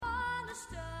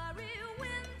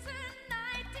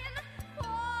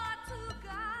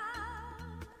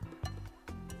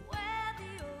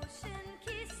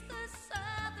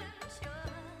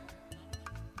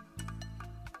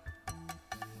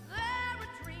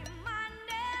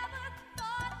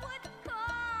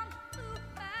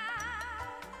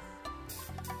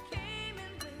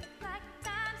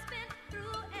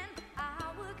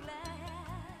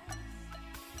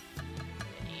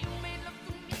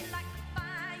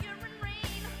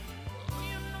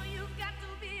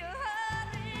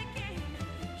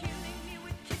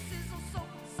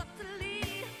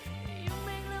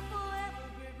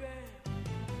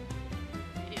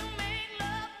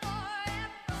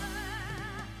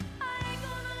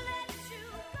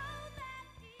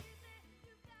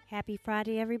Happy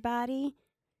Friday, everybody.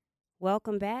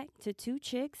 Welcome back to Two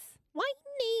Chicks.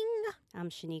 Whitening. I'm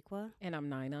Shaniqua. And I'm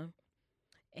Nina.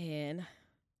 And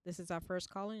this is our first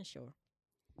call-in show.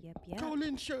 Yep.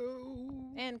 Call-in show.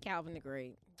 And Calvin the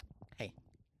Great. Hey.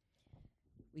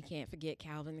 We can't forget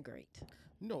Calvin the Great.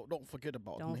 No, don't forget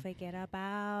about Don't me. forget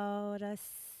about us.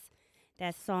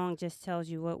 That song just tells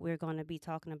you what we're going to be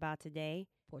talking about today.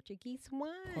 Portuguese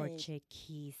wine.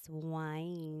 Portuguese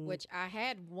wine. Which I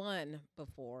had one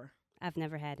before. I've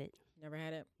never had it. Never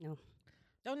had it? No.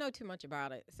 Don't know too much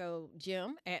about it. So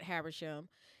Jim at Habersham,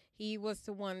 he was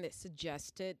the one that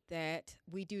suggested that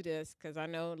we do this because I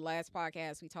know last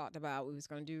podcast we talked about we was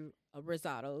going to do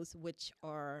rosados, which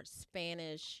are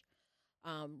Spanish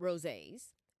rosés.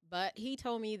 But he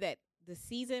told me that the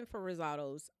season for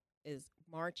rosados is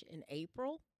March and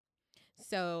April.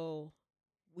 So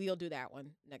we'll do that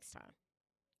one next time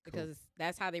because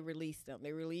that's how they release them.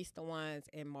 They release the ones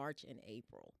in March and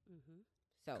April. Mm-hmm.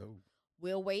 So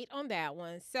we'll wait on that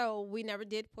one. So we never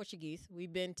did Portuguese.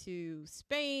 We've been to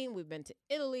Spain. We've been to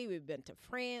Italy. We've been to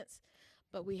France.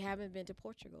 But we haven't been to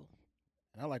Portugal.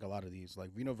 And I like a lot of these.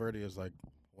 Like Vino Verde is like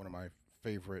one of my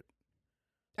favorite.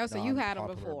 Oh, so you had them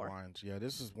non-popular before. wines. Yeah,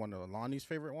 this is one of Lonnie's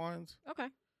favorite wines. Okay.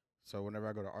 So whenever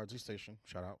I go to RG Station,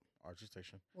 shout out RG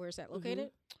Station. Where's that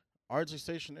located? RG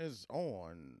Station is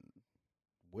on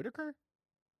Whitaker?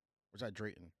 Or is that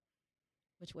Drayton?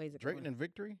 Which way is it Drayton going? and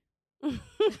Victory? Mm-hmm.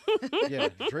 Yeah,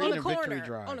 Drayton and Victory corner,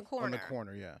 Drive. on the corner. On the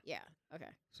corner, yeah. Yeah. Okay.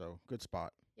 So good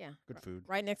spot. Yeah. Good food.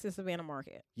 Right next to Savannah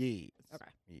Market. Yes.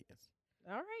 Okay. Yes.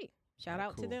 All right. Shout Oh,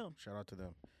 out to cool. them. Shout out to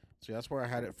them. So that's where I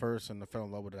had it first and I fell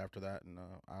in love with it after that. And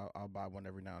I'll buy one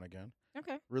every now and again.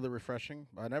 Okay. Really refreshing.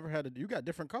 I never had it. You got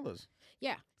different colors.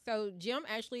 Yeah. So Jim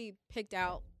actually picked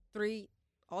out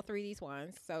all three of these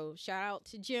wines. So shout out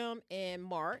to Jim and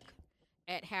Mark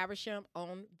at Habersham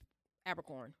on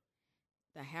Abercorn.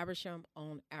 The Habersham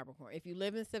on Abercorn. If you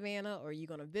live in Savannah or you're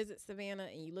going to visit Savannah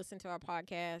and you listen to our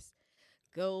podcast,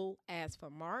 go ask for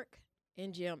Mark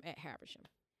and Jim at Habersham.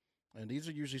 And these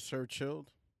are usually served chilled,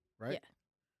 right?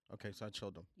 Yeah. Okay, so I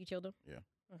chilled them. You chilled them? Yeah.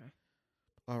 Okay.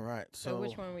 All right. So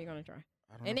which one are we going to try?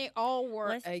 I don't And know. they all were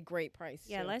Let's- a great price.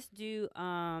 Yeah, too. let's do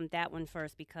that one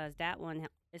first because that one,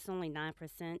 it's only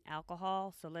 9%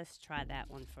 alcohol. So let's try that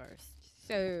one first.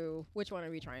 So which one are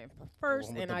we trying for first?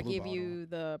 one with And the I'll blue give bottle. you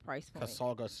the price point.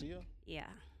 Casal Garcia. Yeah.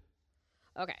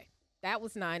 Okay. That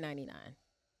was $9.99.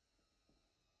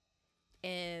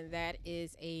 And that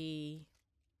is a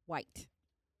white.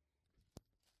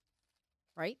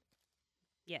 Right?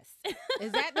 Yes.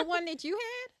 Is that the one that you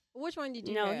had? Which one did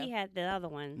you No, have? he had the other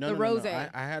one. No, The no, no, no. rosé.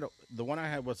 I had the one I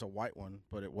had was a white one,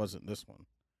 but it wasn't this one.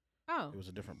 Oh. It was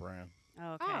a different brand.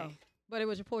 Okay. Oh. But it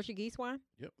was a Portuguese wine?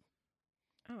 Yep.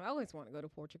 Oh, I always want to go to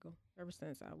Portugal ever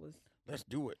since I was. Let's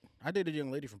do it. I dated a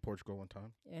young lady from Portugal one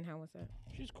time. And how was that?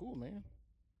 She's cool, man.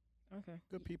 Okay.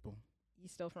 Good people. You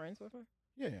still friends with her?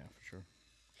 Yeah, for sure.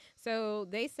 So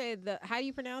they said how do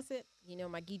you pronounce it? You know,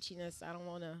 my geechiness, I don't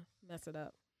want to mess it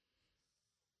up.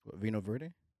 What, Vino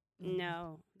Verde?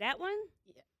 No. That one?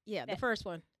 Yeah, the That- first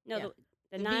one. No, Yeah.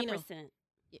 the The 9%. Vino.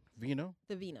 Vino?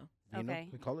 The vino. Vino? Okay.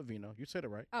 We call it Vino. You said it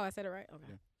right. Oh, I said it right?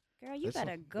 Okay. Girl, you This one-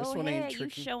 better this go one ain't ahead. You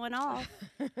tricky. showing off.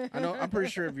 I know. I'm pretty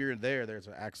sure if you're there's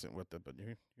an accent with it, but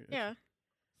Yeah.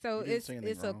 So You didn't it's say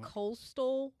anything it's a wrong.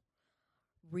 coastal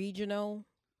regional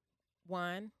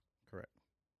wine, correct.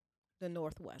 the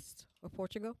northwest of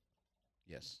Portugal.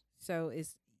 Yes. So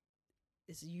it's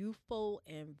youthful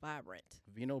and vibrant.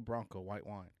 Vino Branco, white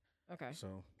wine. Okay.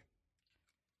 So,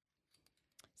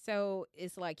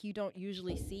 it's like you don't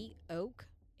usually see oak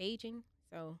aging.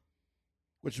 So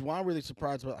which is why I'm really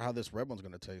surprised about how this red one's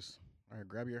gonna taste. All right,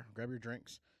 grab your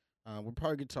drinks. We'll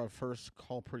probably get to our first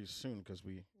call pretty soon because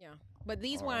we. yeah. But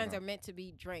these Oh, wines no. are meant to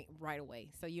be drank right away,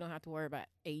 so you don't have to worry about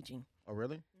aging. Oh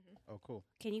really? Mhm. Oh cool.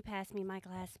 Can you pass me my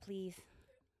glass, please?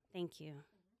 Thank you.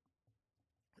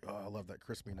 Oh, I love that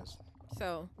crispiness.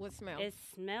 So what smell? It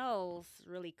smells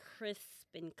really crisp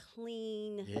and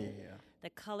clean. Yeah.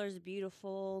 The color's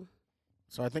beautiful.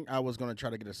 So I think I was gonna try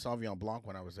to get a Sauvignon Blanc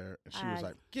when I was there, and she was I-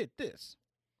 like, "Get this."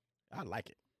 I like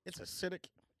it. It's acidic.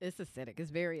 It's acidic. It's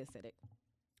very acidic.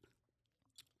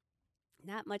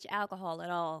 Not much alcohol at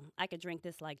all. I could drink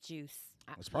this like juice.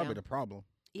 That's probably Yeah. the problem.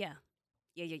 Yeah.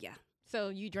 Yeah. So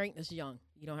you drink this young.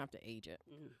 You don't have to age it.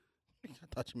 Mm. I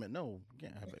thought you meant no. You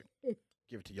can't have it.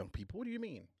 Give it to young people. What do you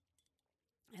mean?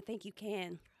 I think you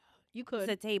can. You It's could.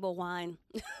 a table wine.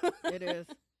 It is.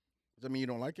 Does that mean you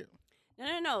don't like it?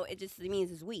 No. It just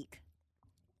means it's weak.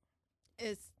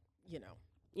 It's you know.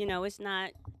 You know, it's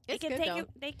not. They It's can good take though. it.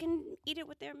 They can eat it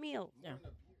with their meal. Yeah.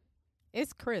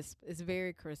 It's crisp. It's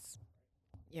very crisp.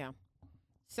 Yeah.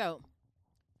 So,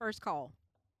 first call.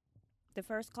 The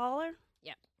first caller?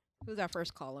 Who's our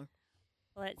first caller?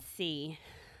 Let's see.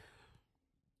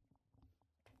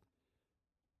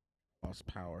 Lost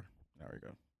power. There we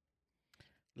go.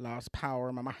 Lost power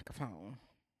in my microphone.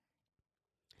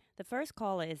 The first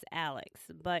caller is Alex,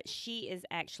 but she is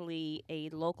actually a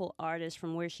local artist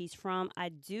from where she's from. I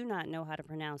do not know how to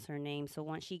pronounce her name, so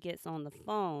once she gets on the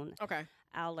phone, Okay.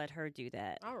 I'll let her do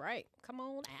that. All right. Come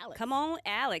on, Alex. Come on,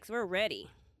 Alex, we're ready.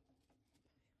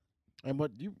 And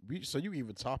what so you give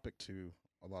a topic to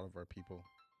a lot of our people.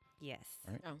 Yes.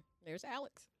 Right. Oh, there's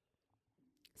Alex.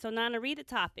 So, Nana, read the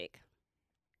topic.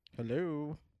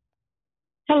 Hello.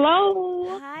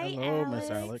 Hello. Hi, Hello,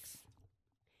 Miss Alex.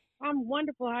 I'm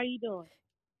wonderful. How you doing?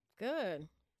 Good.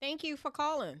 Thank you for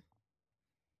calling.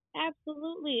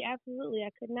 Absolutely, absolutely. I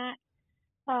could not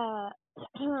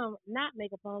not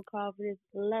make a phone call for this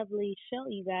lovely show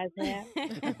you guys have.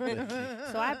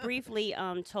 So I briefly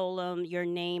told him your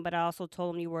name, but I also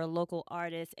told him you were a local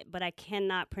artist, but I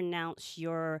cannot pronounce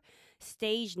your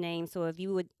stage name. So if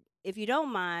you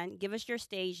don't mind, give us your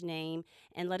stage name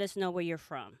and let us know where you're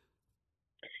from.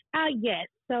 Yes.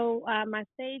 So my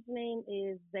stage name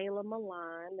is Zayla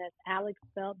Milan. That's Alex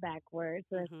spelled backwards.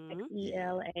 So that's Mhm.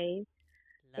 XELAMILAN.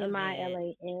 Love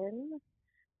it.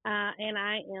 And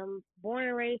I am born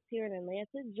and raised here in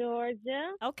Atlanta,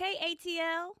 Georgia. Okay,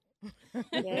 ATL.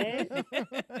 Yes.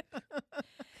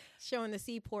 Showing the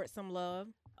seaport some love.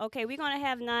 Okay, we're going to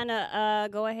have Nana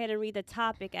go ahead and read the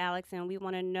topic, Alex, and we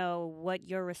want to know what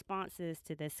your response is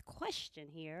to this question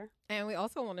here. And we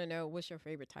also want to know what's your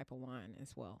favorite type of wine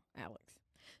as well, Alex.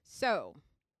 So,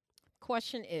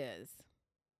 question is,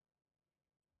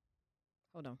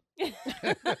 hold on.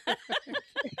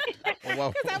 Oh,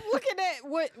 wow. Because I'm looking at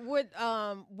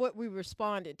what we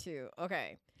responded to.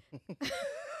 Okay.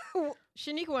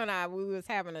 Shaniqua and I, we was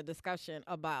having a discussion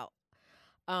about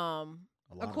A a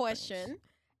lot of question. things.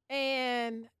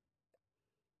 And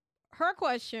her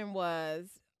question was,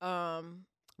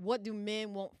 what do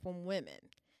men want from women?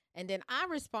 And then I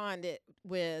responded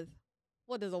with,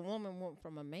 what does a woman want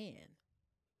from a man?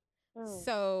 Mm.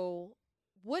 So,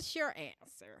 what's your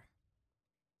answer,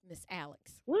 Miss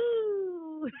Alex?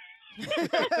 Woo!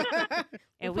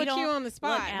 And we put you on the Look,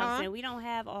 spot, Allison, huh? we don't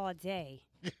have all day.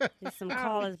 There's some Oh,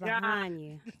 callers God. behind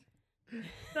you.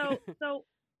 So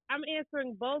I'm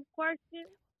answering both questions.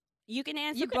 You can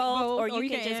answer You can both, both, or you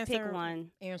can just answer pick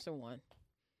one. Answer one.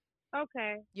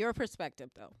 Okay. Your perspective,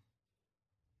 though.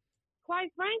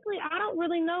 Quite frankly, I don't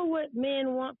really know what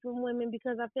men want from women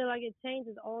because I feel like it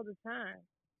changes all the time.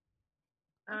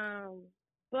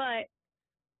 But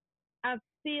I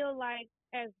feel like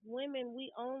as women,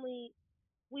 we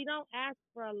don't ask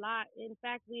for a lot. In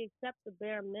fact, we accept the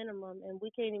bare minimum, and we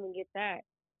can't even get that.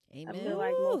 Amen. feel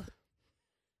like Ooh. most-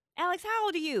 Alex, how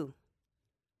old are you?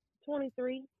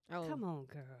 23. Oh, Come on,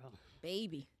 girl.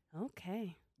 baby.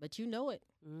 Okay. But you know it.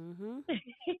 Mm-hmm.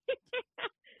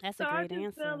 That's So a I great just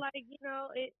answer. feel like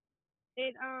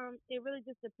it really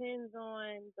just depends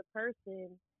on the person.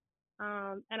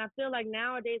 And I feel like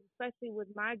nowadays, especially with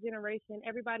my generation,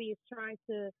 everybody is trying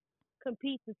to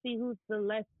compete to see who's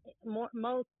the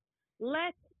most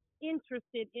less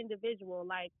interested individual,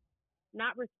 like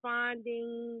not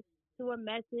responding to a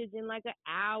message in like an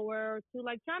hour or two,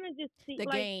 like trying to just see The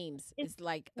like games. It's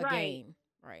like a right. game.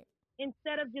 Right.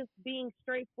 Instead of just being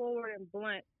straightforward and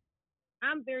blunt.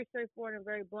 I'm very straightforward and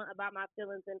very blunt about my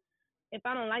feelings, and if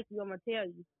I don't like you, I'm gonna tell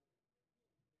you.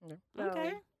 Yeah. So,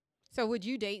 Okay. So would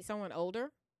you date someone older?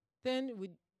 Then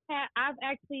would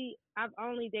I've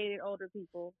only dated older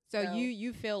people. so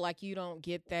you feel like you don't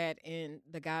get that in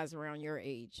the guys around your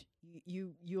age.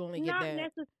 You only get not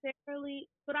that. necessarily,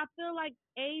 but I feel like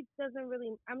age doesn't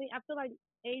really. I mean, I feel like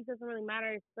age doesn't really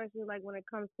matter, especially like when it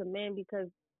comes to men, because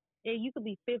you could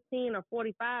be 15 or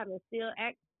 45 and still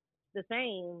act the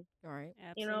same. All right.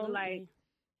 Absolutely. You know, like,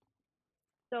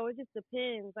 so it just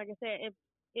depends. Like I said,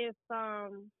 if I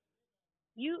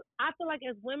feel like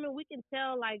as women we can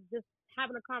tell, like, just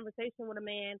having a conversation with a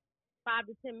man 5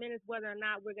 to 10 minutes whether or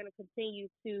not we're going to continue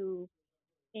to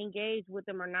engage with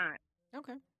them or not.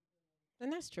 Okay. Then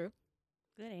that's true.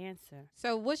 Good answer.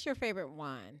 So what's your favorite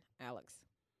wine, Alex?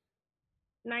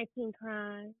 19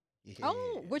 Crime, Yeah.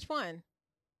 Oh, which one?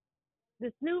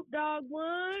 the Snoop Dogg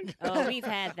one. Oh, we've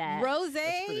had that. Rose,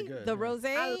 pretty good, the yeah. rose,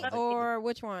 I love it. or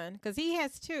which one? Because he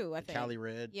has two, I The think. Cali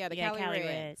Red. Yeah, the Yeah, Cali, Cali Red.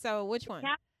 Red. So which one?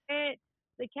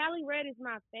 The Cali Red is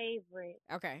my favorite.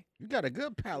 Okay. You got a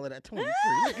good palate at 23.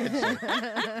 Look at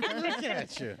you. Look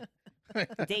at you.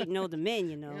 Dating older men,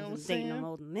 you know. You know what I'm Dating them saying?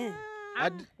 older men. I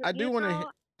do You want to.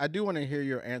 know, I do want to hear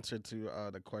your answer to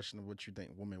the question of what you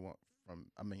think women want from.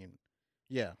 I mean,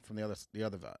 yeah, from the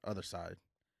other side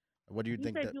What do you You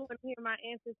think said that? you want to hear my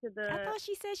answer to I the. thought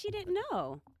she said she didn't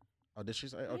know. Oh, did she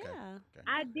say? Okay. Yeah. Okay.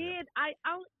 I Yeah. did. I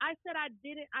said I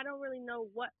didn't. I don't really know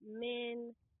what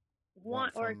men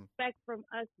Want want or from? expect from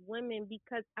us women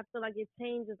because I feel like it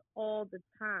changes all the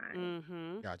time.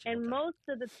 Mm-hmm. Gotcha. And Okay. most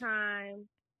of the time,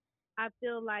 I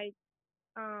feel like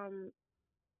um,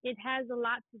 it has a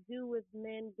lot to do with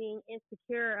men being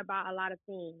insecure about a lot of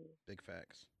things. Big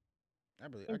facts. I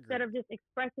agree. Instead of just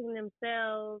expressing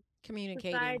themselves,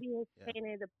 Communicating. society has Yeah.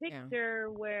 painted a Yeah. picture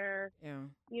where, Yeah.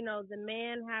 the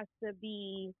man has to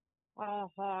be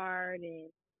all hard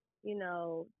and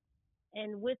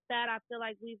with that I feel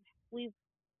like we've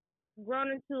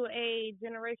grown into a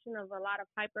generation of a lot of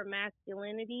hyper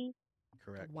masculinity.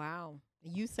 Correct. Wow.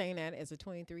 You saying that as a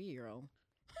 23-year-old.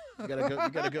 You got a good. You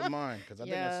got a good mind because I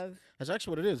think Yes. that's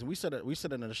actually what it is. And we said it. We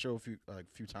said it in the show a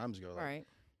few times ago. Like, Right.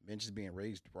 men just being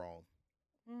raised wrong.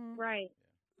 Mhm. Right.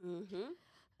 Mm-hmm.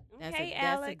 That's Okay, a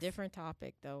Alex. different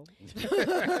topic, though.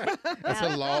 That's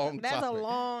a long. That's a topic.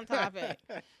 long topic.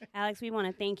 Alex, we want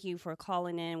to thank you for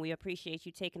calling in. We appreciate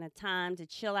you taking the time to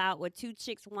chill out with two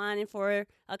chicks whining for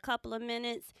a couple of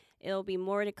minutes. It'll be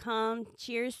more to come.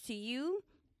 Cheers to you.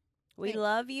 We Thank-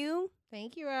 love you.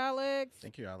 Thank you, Alex.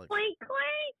 Thank you, Alex. Clink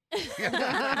clink.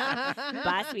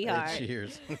 Bye, sweetheart. Hey,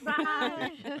 cheers.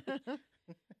 Bye.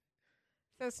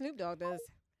 So Snoop Dogg does.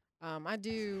 I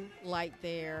do like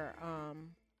their.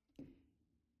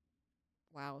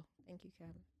 Wow. Thank you,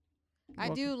 Kevin. I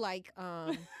do like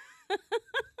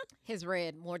his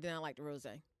red more than I like the rose.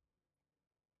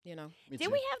 You know. Me Did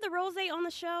too. we have the rose on the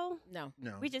show? No.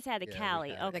 No. We just had the Yeah, we Cali.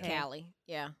 had Okay. The Cali.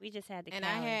 Yeah. We just had the And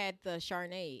Cali. I had the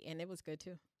Chardonnay, and it was good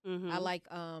too. Mm-hmm. I like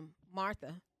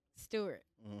Martha Stewart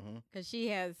Mm-hmm. because she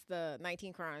has the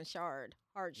 19 Crown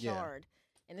hard Yeah. shard,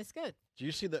 and it's good. Do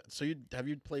you see that? So have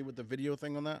you played with the video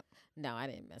thing on that? No, I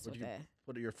didn't mess Would with you that.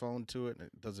 put your phone to it and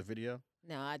it does a video?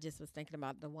 No, I just was thinking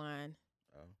about the wine.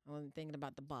 Oh, I wasn't thinking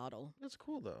about the bottle. that's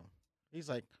cool though. He's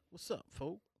like, "What's up,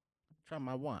 folk? Try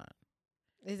my wine."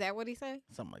 Is that what he said?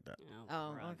 Something like that.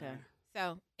 Oh, okay.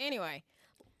 So anyway,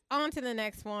 on to the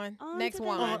next one. On next to the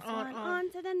one. next one. On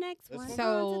to the next Let's one. move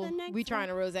So on to the next we trying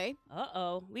a one. rosé.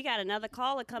 Uh-oh. We got another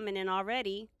caller coming in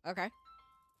already. Okay.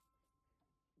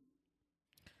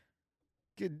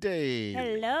 Good day.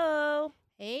 Hello.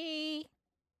 Hey.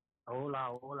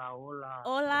 Hola, hola, hola.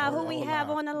 Hola. Who Hola, we have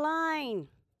hola. on the line?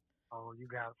 Oh, you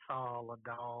got Saul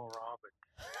Adal Roberts.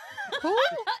 Who?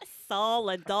 Saul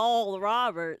Adol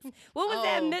Roberts. What was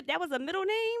that? Oh. That was a middle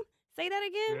name? Say that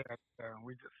again. Yeah,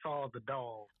 we just saw the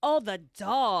dog. Oh, the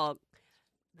dog.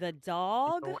 The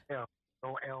dog? O-L,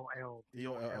 O-L-L.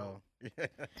 D-O-L-L.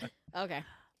 Okay.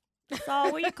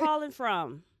 Saul, where you calling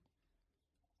from?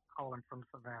 Calling from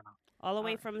Savannah. All the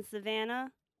way Alright. from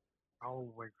Savannah? All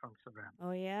the way from Savannah.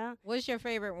 Oh, yeah? What's your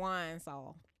favorite wine,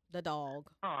 Saul? The dog.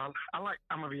 Oh, I'm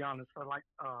going to be honest, I like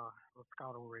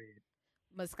Moscato Red.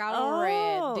 Moscato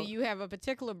Red. Oh. Do you have a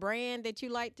particular brand that you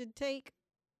like to take?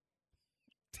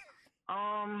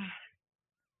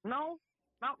 No,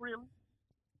 not really.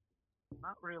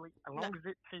 Not really. As long as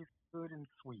it tastes good and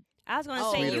sweet. I was going to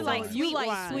Oh, say Sweeter you like wines. sweet you like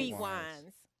wines. sweet Wines.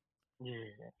 wines.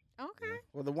 Yeah. Okay.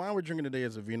 Well, the wine we're drinking today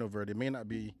is a Vino Verde. It may not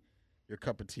be your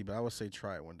cup of tea, but I would say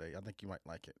try it one day. I think you might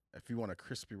like it if you want a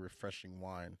crispy, refreshing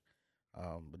wine.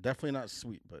 But definitely not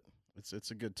sweet, but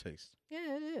it's a good taste.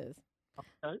 Yeah, it is.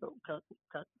 Okay,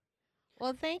 okay.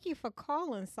 Well, thank you for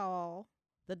calling, Saul,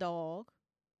 the dog.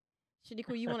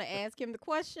 Shaniqua, you want to ask him the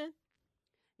question?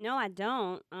 No, I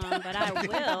don't, but I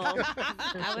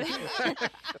will.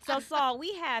 So, Saul,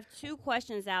 we have two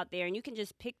questions out there, and you can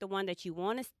just pick the one that you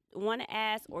want to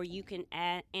ask, or you can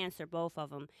answer both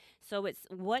of them. So it's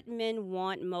what men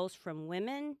want most from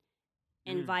women,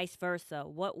 and vice versa.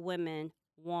 What women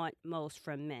want most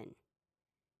from men.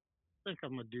 I think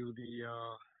I'm going to do the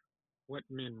what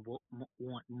men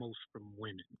want most from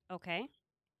women. Okay.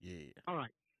 Yeah. All right.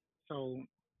 So,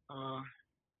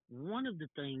 one of the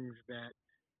things that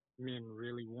men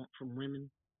really want from women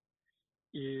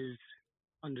is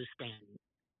understanding.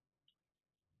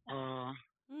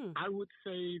 I would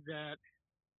say that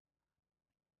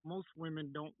most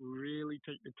women don't really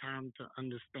take the time to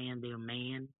understand their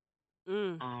man.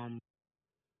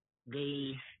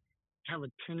 They have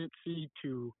a tendency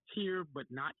to hear but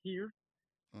not hear.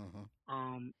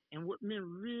 Mm-hmm. And what men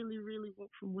really, really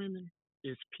want from women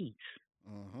is peace.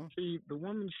 Mm-hmm. See, the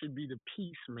woman should be the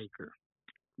peacemaker.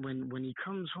 When he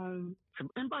comes home,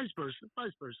 and vice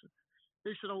versa.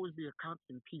 There should always be a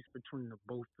constant peace between the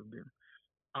both of them.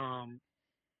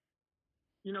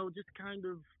 Just kind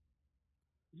of,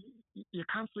 you're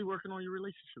constantly working on your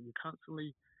relationship. You're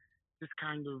constantly just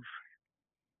kind of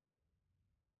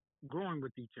growing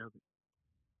with each other.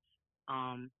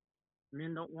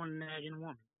 Men don't want a nagging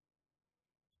woman.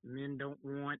 Men don't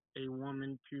want a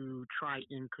woman to try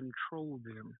and control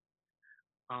them.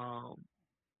 Um,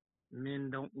 Men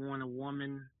don't want a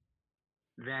woman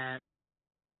that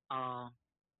uh,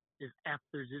 is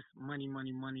after just money,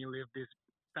 money, money, live this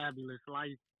fabulous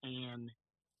life, and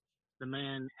the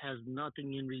man has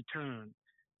nothing in return.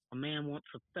 A man wants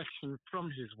affection from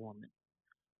his woman.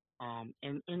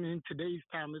 And in today's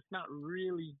time, it's not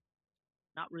really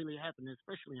happening,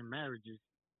 especially in marriages.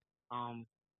 Um,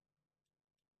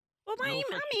 Well, no I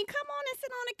affection. mean, come on and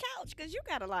sit on the couch because you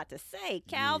got a lot to say,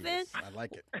 Calvin. Yes, I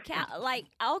like it. Like,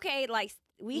 okay, like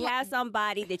we Lo- have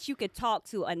somebody that you could talk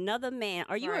to, another man.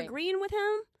 Are you Right. agreeing with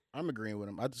him? I'm agreeing with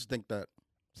him. I just think that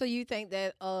So you think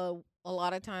that a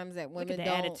lot of times that Look women at the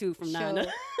don't attitude from show,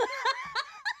 Nana.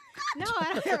 No,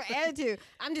 I don't have an attitude.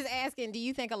 I'm just asking, do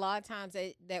you think a lot of times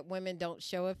that women don't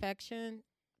show affection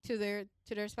to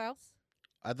their spouse?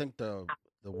 I think the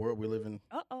world we live in.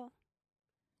 Uh-oh.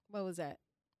 What was that?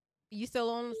 You still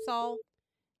on, Saul?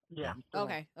 Yeah. I'm still on.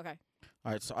 Okay, okay.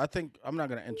 All right, so I think I'm not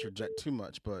gonna interject too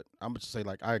much, but I'm just say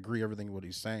like I agree everything what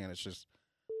he's saying. It's just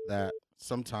that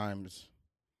sometimes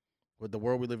with the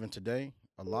world we live in today,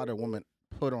 a lot of women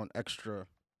put on extra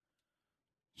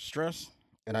stress,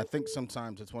 and I think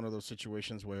sometimes it's one of those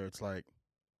situations where it's like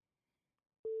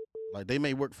they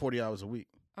may work 40 hours a week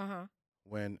Uh-huh.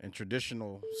 when in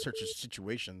traditional such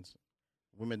situations,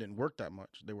 women didn't work that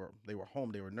much. They were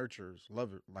home, they were nurturers,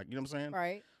 lovers, like you know what I'm saying.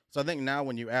 Right. So I think now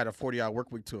when you add a 40-hour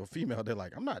work week to a female, they're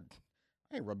like, I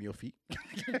ain't rubbing your feet.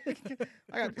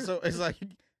 So it's like,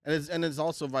 and it's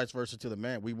also vice versa to the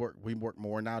man. We work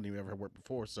more now than we ever worked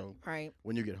before. So Right.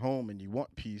 when you get home and you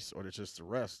want peace or it's just to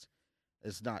rest,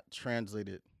 it's not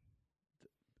translated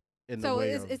in the So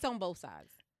way it's on both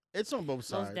sides. it's on both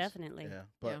sides. Most definitely. Yeah,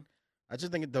 but Yeah. I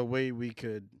just think the way we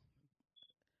could,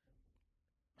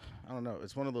 I don't know.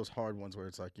 It's one of those hard ones where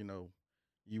it's like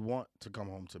you want to come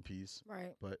home to peace,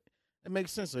 Right. but it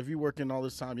makes sense. If you're working all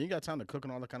this time, you ain't got time to cook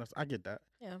and all that kind of stuff. I get that.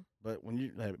 Yeah. But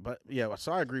yeah,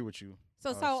 so I agree with you.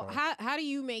 So Saul. how do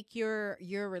you make your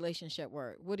relationship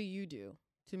work? What do you do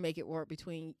to make it work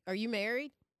between? Are you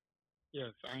married?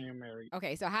 Yes, I am married.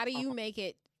 Okay, so how do you make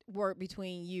it work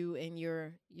between you and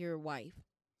your wife?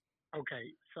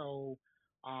 Okay, so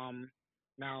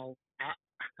now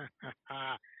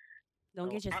Don't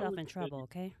So get I yourself would in say- trouble,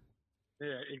 okay?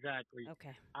 yeah, exactly.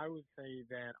 Okay. I would say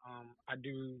that I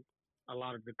do a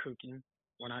lot of the cooking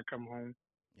when I come home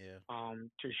Yeah.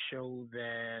 to show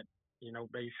that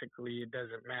basically it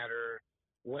doesn't matter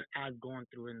what I've gone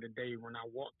through in the day. When I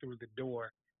walk through the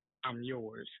door, I'm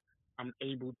yours. I'm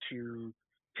able to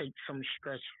take some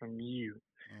stress from you.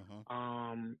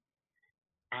 Mm-hmm.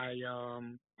 I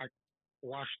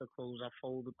wash the clothes, I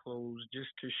fold the clothes just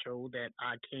to show that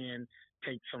I can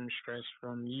take some stress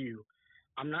from you.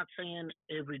 I'm not saying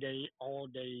every day, all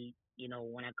day,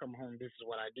 when I come home, this is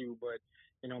what I do, but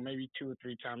maybe 2 or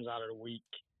 3 times out of the week,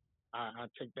 I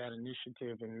take that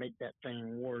initiative and make that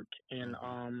thing work. And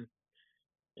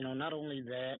not only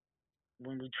that,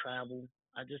 when we travel,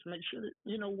 I just make sure that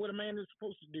what a man is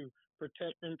supposed to do: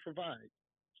 protect and provide.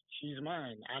 She's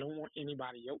mine. I don't want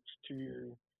anybody else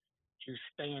to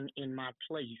stand in my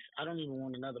place. I don't even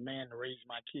want another man to raise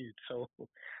my kids. So,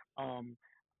 I'm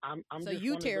So just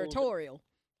you one of those- territorial.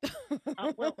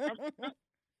 well, I'm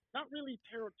not really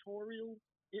territorial.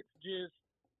 It's just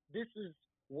this is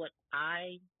what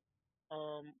I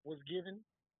was given.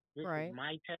 This Right. is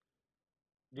my task.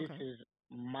 This Okay. is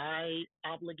my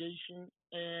obligation,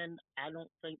 and I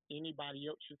don't think anybody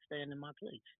else should stand in my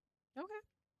place. Okay,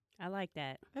 I like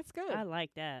that. that's good. I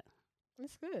like that.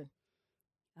 That's good.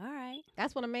 All right.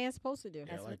 That's what a man's supposed to do. Yeah,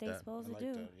 That's I what like they that. supposed I to like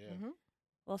do. that, yeah. Mm-hmm.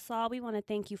 Well, Saul, we want to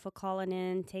thank you for calling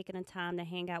in, taking the time to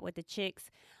hang out with the chicks.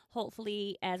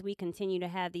 Hopefully, as we continue to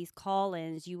have these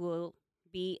call-ins, you will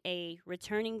be a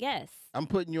returning guest. I'm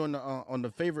putting you on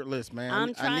the favorite list, man. I'm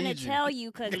I trying to need you. tell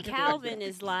you because Calvin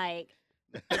is like,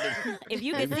 if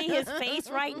you can see his face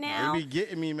right They now, be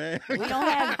getting me, man. we don't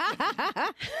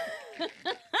have.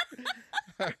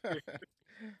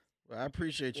 Well, I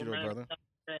appreciate you, Well, though, man, brother.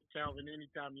 Calvin,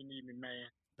 anytime you need me, man.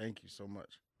 Thank you so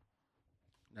much.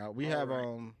 Now we All have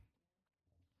right.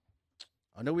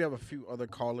 I know we have a few other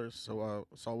callers, so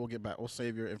we'll get back. We'll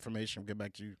save your information. We'll get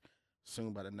back to you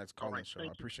soon by the next All call-in right, show. thank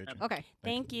I you. appreciate you. Okay.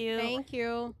 Thank you. Thank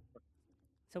you.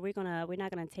 So we're not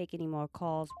gonna take any more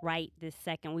calls right this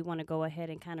second. We want to go ahead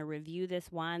and kind of review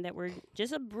this wine that we're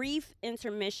just a brief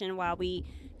intermission while we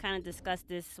kind of discuss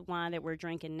this wine that we're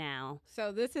drinking now.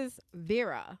 So this is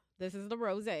Vera. This is the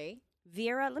rosé.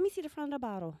 Vera, let me see the front of the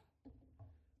bottle.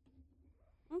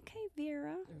 Okay,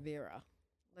 Vera. Vera.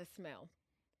 Let's smell.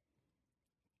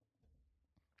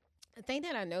 The thing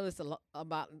that I noticed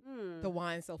about the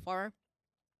wine so far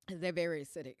is they're very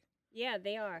acidic. Yeah,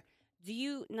 they are. Do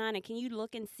you, Nana, can you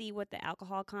look and see what the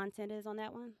alcohol content is on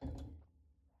that one?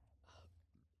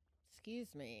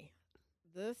 Excuse me.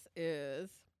 This is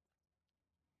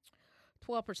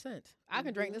 12%. I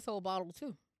can drink this whole bottle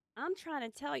too. I'm trying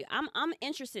to tell you. I'm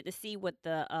interested to see what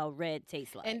the red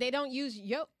tastes like. And they don't use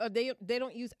they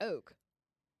don't use oak.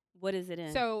 What is it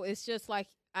in? So it's just like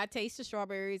I taste the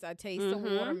strawberries, I taste the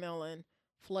watermelon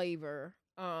flavor.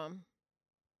 I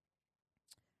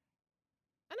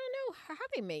don't know how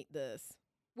they make this.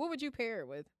 What would you pair it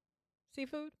with?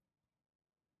 Seafood?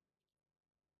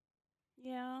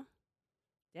 Yeah.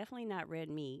 Definitely not red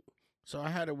meat. So I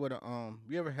had it with a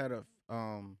you ever had a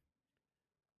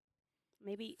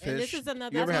Maybe. fish? And this is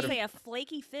another. You I ever was had gonna say a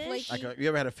flaky fish. you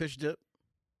ever had a fish dip?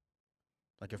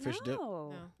 Like a fish dip?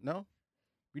 No. No?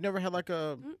 You never had like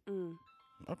a Mm-mm.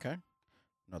 okay.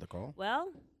 Another call. Well,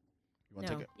 You want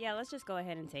to No. take it? yeah. Let's just go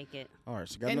ahead and take it. All right,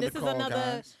 so got And another this is call, another-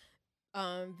 guys.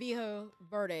 Viejo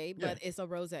Verde, but it's a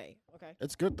rosé. Okay,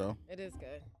 It's good though. it is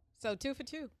good. So 2 for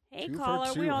 2. Hey, 2 for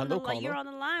caller. 2. We're on Hello, You're caller. on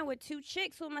the line with two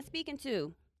chicks. Who am I speaking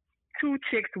to? Two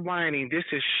Chicks Whining. This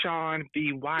is Sean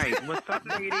B. White. What's up,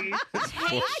 ladies?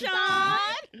 Hey,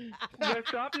 Sean.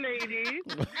 What's up, ladies?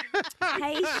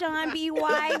 Hey, Sean B.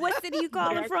 White. What city you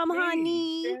calling That's from, me.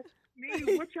 honey? That's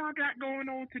me. What y'all got going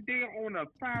on today on a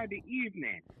Friday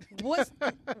evening? What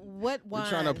We're wine?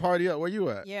 trying to party up. Where you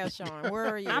at? Yeah, Sean. Where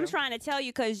are you? I'm trying to tell you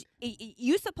because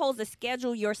you supposed to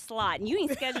schedule your slot, and you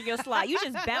ain't schedule your slot. You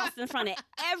just bounced in front of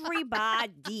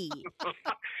everybody.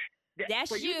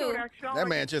 That's Well, you. know that, Sean, That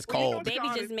man just well, you know called. Baby Sean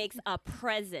just is- makes a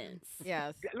presence.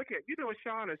 Yes. Look at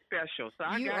Sean is special. So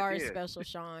I You got are this. special,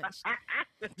 Sean.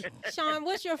 Sean,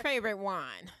 what's your favorite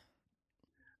wine?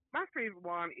 My favorite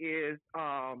one is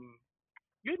I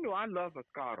love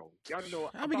Moscato. Y'all know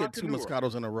How we get 2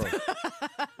 Moscatos in a row?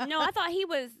 No, I thought he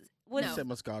was. He No. said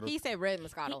Moscato. He said red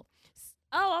Moscato.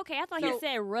 Oh, okay. I thought he So-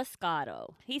 said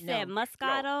Ruscato. He said No.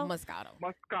 Moscato. Moscato.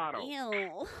 Moscato.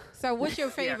 Ew. So what's your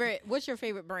favorite? What's your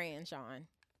favorite brand, Sean?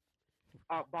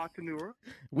 Bartanura.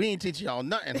 We ain't teach y'all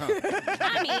nothing, huh?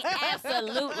 I mean,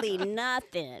 absolutely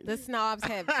nothing. The snobs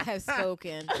have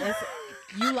spoken.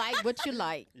 You like what you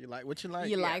like. You like what you like?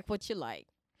 You like what you like.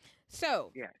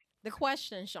 So, Yes. the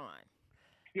question, Sean.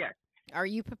 Yes. Are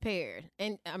you prepared?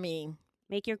 And I mean,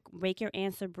 Make your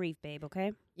answer brief, babe.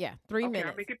 Okay. yeah, 3 Okay, minutes.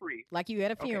 I'll make it brief. Like you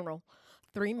at a Okay. funeral.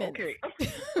 3 minutes.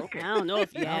 Okay. Okay. I don't know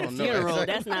if you I had a don't know. funeral. Exactly.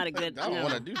 That's not a good. I don't no.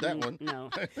 wanna do that one. No.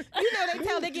 You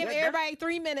know they give everybody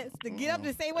 3 minutes to get up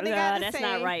and say what they Nah, got to that's say.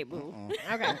 not right, boo.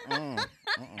 Okay.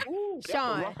 Ooh, that's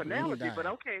Sean. a rough analogy, but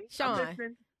okay. Sean. I'm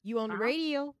listening. You on the Uh-huh.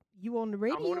 radio? You on the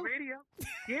radio? I'm on the radio.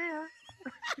 Yeah.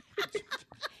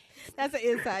 That's an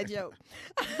inside joke.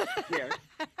 Yes.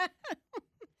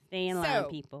 Stay in line, So-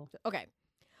 people. Okay.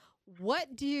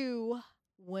 What do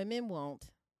women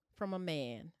want from a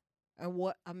man, and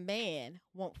what a man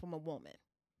want from a woman?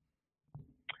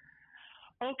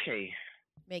 Okay.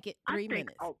 Make it I 3 think,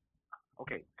 minutes.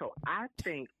 okay. So I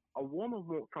think a woman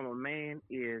wants from a man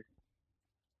is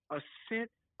a sense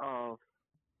of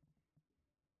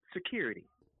security,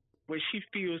 where she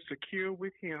feels secure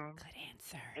with him. Good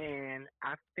answer. And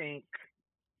I think,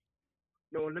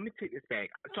 no, let me take this back.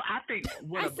 So I think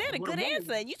what I said a what good woman-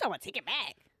 answer, and you talking about take it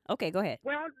back. Okay, go ahead.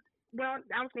 Well,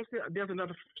 I was going to say there's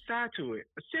another side to it.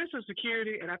 A sense of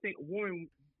security, and I think a woman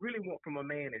really want from a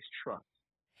man is trust.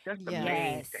 That's the Yes.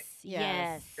 main Yes. thing.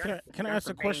 Yes. Can I That's ask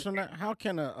a the main question on thing. that? How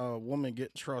can a woman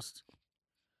get trust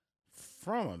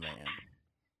from a man?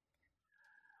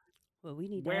 Well, we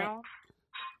need Well,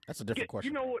 That's a different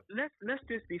question. you know what? Let's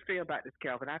just be fair about this,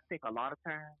 Calvin. I think a lot of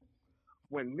times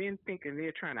when men thinking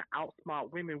they're trying to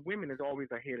outsmart women, women is always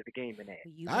ahead of the game in that.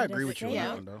 that. You I let agree us with you on say Yeah.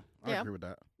 that it. one, though. I Yeah. agree with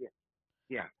that.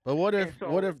 Yeah. But what And if, so-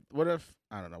 what if,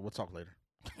 I don't know. We'll talk later.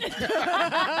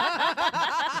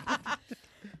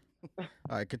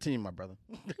 All right, continue, my brother.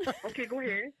 Okay, go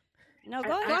ahead. No, And go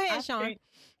Go ahead. ahead, Sean.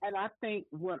 I think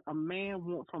what a man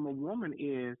wants from a woman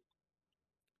is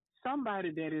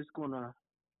somebody that is gonna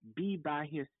be by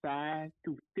his side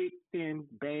through thick, thin,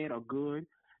 bad, or good.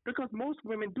 Because most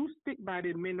women do stick by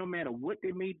their men no matter what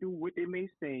they may do, what they may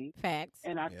say. Facts.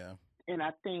 And I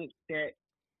Yeah. think that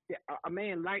a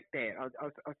man like that,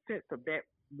 a sense of that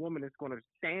woman is going to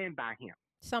stand by him.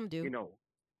 Some do. You know,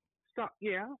 so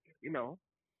yeah, you know.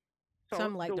 So,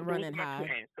 Some like to those run are and my two hide.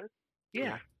 answers.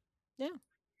 Yeah.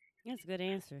 That's a good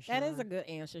answer. That is Sean. a good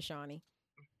answer, Shawnee.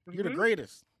 You're the Mhm.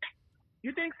 greatest.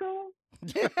 You think so?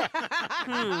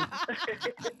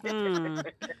 Hmm.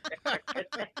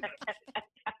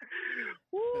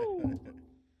 Woo.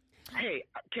 Hey,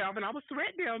 Calvin, I was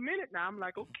sweating there a minute. Now I'm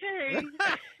like, okay.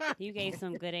 You gave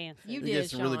some good answers. You You did, get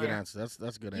some really good Sean. answers.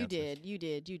 That's good You answers. did.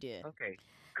 You did. Okay,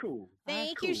 cool.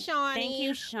 Thank cool. you, Shawnee. Thank you,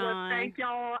 Well, Sean. thank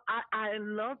y'all. I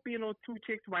love being on Two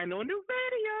Chicks Whining on new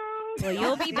videos. Well,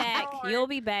 you'll be back. You'll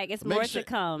be back. It's Make more sure- to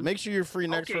come. Make sure you're free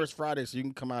next Okay. first Friday so you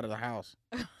can come out of the house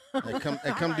and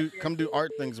come do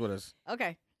art things with us.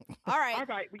 Okay. All right. All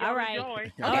right, we All got right.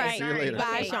 enjoy. All right. See you later.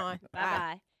 Bye, Okay. Sean.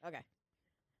 Bye bye. Okay.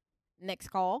 Next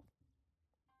call.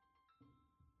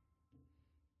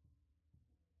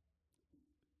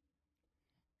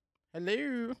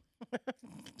 Hello.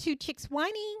 Two Chicks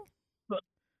Whining.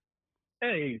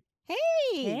 Hey,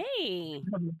 Hey. Hey.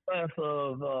 I'm the class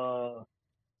of,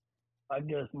 I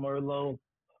guess, Merlot.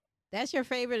 That's your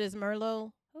favorite is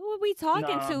Merlot? Who are we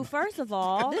talking Nah. to, first of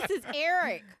all? This is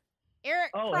Eric.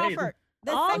 Eric Oh, hey, Crawford.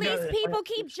 The All second- these got it. people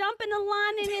keep jumping the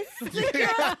line in this secure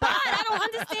spot. I don't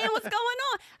understand what's going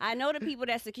on. I know the people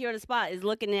that secure the spot is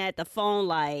looking at the phone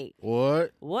like,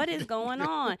 What? what is going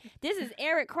on? This is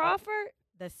Eric Crawford.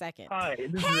 the second. Hi,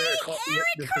 this Hey, is Eric. Craw- Eric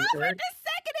this is Crawford, Eric. the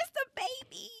second is the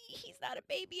baby. He's not a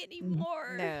baby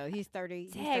anymore. No, he's 30.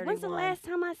 He's Dang, when's the 31. last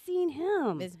time I seen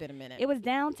him? It's been a minute. It was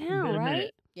downtown, Been a right?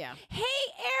 minute. Yeah. Hey,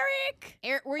 Eric.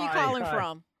 Eric, where you Hi, calling hi.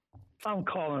 from? I'm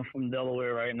calling from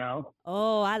Delaware right now.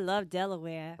 Oh, I love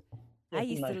Delaware. I It's a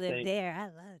used to nice live state. there. I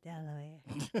love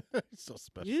Delaware. So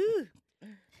special. Ooh.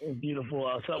 It's beautiful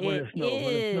outside when It it snows.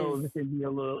 When it snows, is. it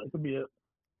could be a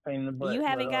pain in the butt. You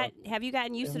haven't but, have you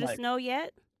gotten used it's to the nice. snow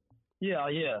yet? Yeah.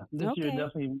 This year Okay.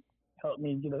 definitely helped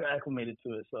me get acclimated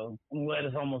to it. So I'm glad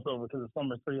it's almost over because the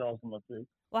summer's pretty awesome up here.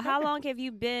 Well, how long have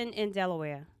you been in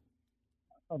Delaware?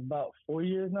 About 4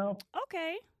 years now.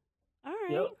 Okay. All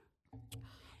right. Yep.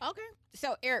 Okay.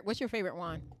 So, Eric, what's your favorite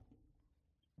wine?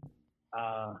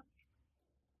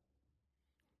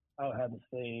 I would have to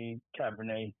say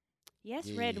Cabernet. Yes,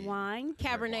 Yeah. red wine.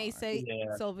 Cabernet wine. say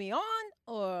Yeah. Sauvignon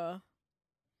or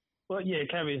But yeah,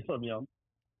 Cabernet Sauvignon.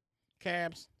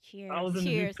 Cabs. Cheers. I was in the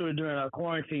Cheers. juice store during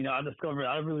quarantine. I discovered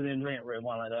I really didn't drink red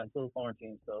wine like that until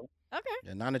quarantine. So okay.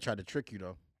 Yeah, Nana tried to trick you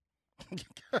though.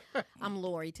 I'm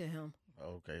Lori to him.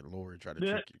 Okay, Lori tried to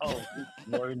yeah. trick you. Oh,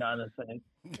 Lori, not the same.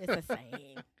 It's the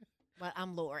same. But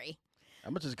I'm Lori.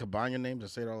 I'm gonna just combine your names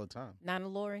and say it all the time. Nana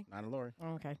Lori. Nana Lori.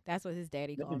 Okay. That's what his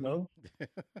daddy There you called me.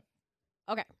 go.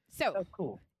 Okay. So, That's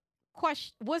cool.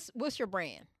 question: What's your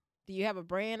brand? Do you have a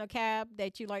brand of cab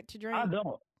that you like to drink? I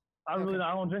don't. I Okay.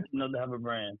 don't drink enough to have a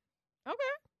brand. Okay.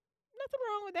 Nothing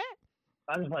wrong with that.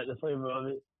 I just like the flavor of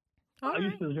it. All I right.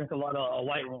 used to drink a lot of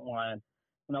white wine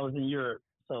when I was in Europe.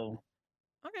 So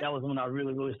Okay. that was when I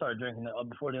really started drinking it.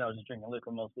 Before then, I was just drinking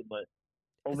liquor mostly. But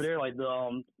over there, like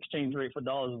the exchange rate for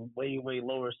dollars was way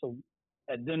lower. So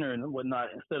at dinner and whatnot,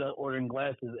 instead of ordering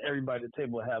glasses, everybody at the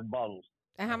table would have bottles.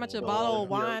 And how much a Oh, bottle of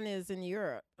yeah. wine is in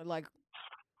Europe? Like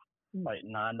Like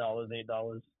 $9,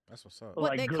 $8. That's what's up. Well,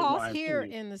 what like they good cost wine, here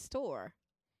too. in the store.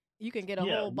 You can get a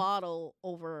Yeah. whole bottle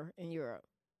over in Europe.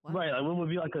 Wow. Right, like what would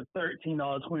be like a $13,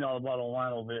 $20 bottle of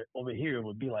wine over here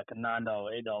would be like a $9,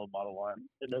 $8 bottle of wine.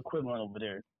 The equivalent over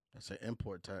there. That's an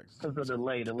import tax. Because of the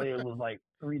delay. The delay was like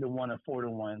 3-1 and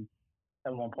 4-1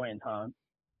 at one point in time.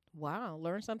 Wow.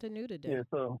 Learn something new today. Yeah,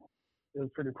 so it was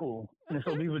pretty cool. And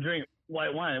so people drink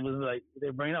white wine. It was like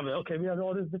they bring it up, like, okay, we have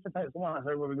all these different types of wine.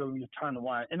 Everywhere we go, we just trying the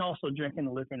wine, and also drinking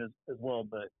the liquor as well.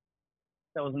 But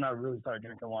that was when I really started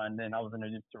drinking wine. Then I was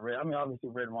introduced to red. I mean, obviously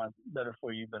red wine's better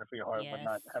for you, better for your heart, but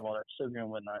not Yes. have all that sugar and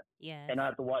whatnot. Yes. And I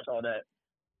have to watch all that,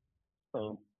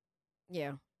 so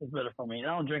Yeah. it's better for me. And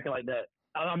I don't drink it like that.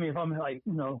 I mean, if I'm like,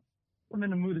 I'm in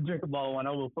the mood to drink a bottle of wine,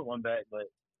 I will put one back. But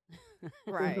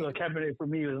Right. a Cabernet for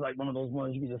me is like one of those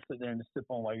ones you can just sit there and just sip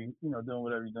on while you, doing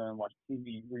whatever you're doing, watch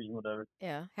TV, reading, whatever.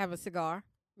 Yeah. Have a cigar,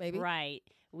 maybe. Right.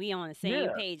 We on the same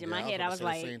Yeah. page. In Yeah, my head, I was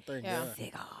about to like, say the same thing. yeah. Yeah.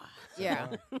 cigar.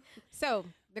 Yeah. So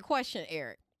the question,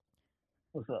 Eric.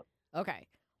 What's up? Okay.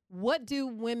 What do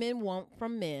women want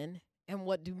from men, and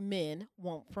what do men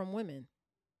want from women?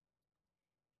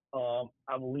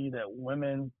 I believe that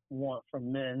women want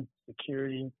from men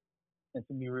security and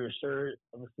to be reassured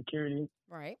of the security.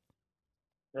 Right.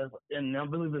 And I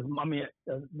believe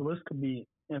the list could be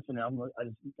infinite.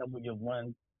 I would give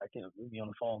one. I can't be on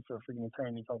the phone for a freaking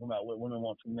attorney talking about what women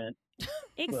want from men.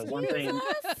 Excuse one thing-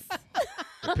 us.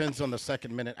 Depends on the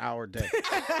second, minute, hour, day.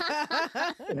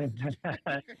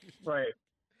 Right.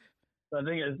 So I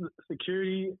think it's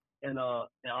security and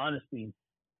honesty.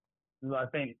 I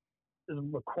think is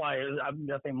required. I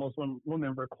think most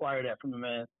women require that from a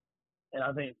man, and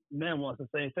I think men want the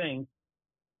same thing.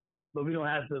 But we don't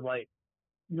have to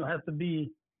you don't have to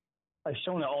be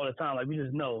shown it all the time. Like we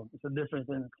just know it's a difference.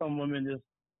 And some women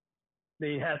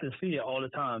they have to see it all the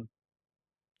time.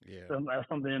 Yeah. So that's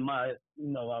something in my,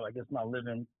 I guess my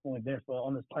living, only been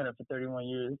on this planet for 31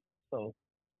 years. So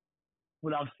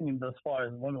what I've seen thus far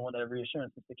is women want that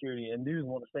reassurance and security, and dudes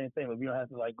want the same thing, but we don't have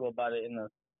to like go about it in a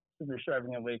super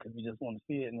extravagant way because we just want to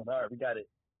see it and it's all right, we got it.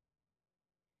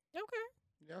 Okay.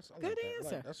 Yes, I Good like that. I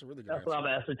like- answer. that's a really good That's what answer.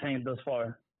 I've ascertained thus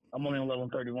far. I'm only on level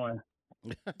 31.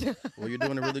 Well, you're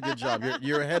doing a really good job.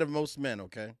 You're ahead of most men.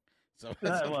 Okay. So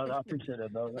Well, I appreciate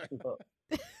it, though. That's what's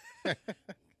up.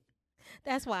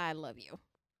 That's why I love you.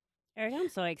 Eric, I'm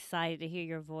so excited to hear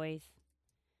your voice.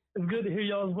 It's good to hear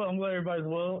y'all as well. I'm glad everybody's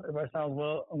well. Everybody sounds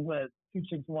well. I'm glad Two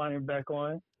Chicks Wine are back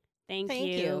on. Thank you,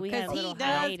 you. We had a because little he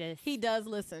does. hiatus. He does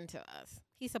listen to us.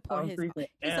 He support his.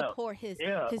 He support his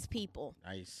his people.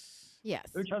 nice. Yes.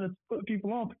 They're trying to put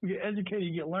people on. People get educated.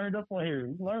 You get learned up on here.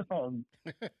 You learn something.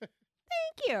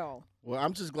 Thank you. Well,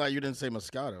 I'm just glad you didn't say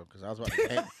Moscato because I was about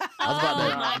to. I was Oh, about my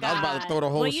to. I was about to God. throw the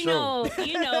whole well, you show.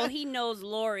 know, he knows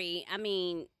Lori. I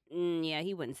mean, yeah,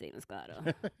 he wouldn't say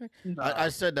Moscato. I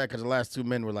said that because the last two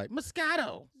men were like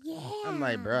Moscato. Yeah. I'm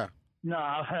like, bruh. No,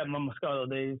 I've had my Moscato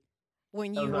days.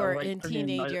 When I you was, were like, in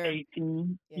freaking, like, teenager.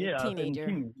 18. Yeah, Yeah, I was teenager.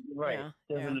 18. Right. Yeah,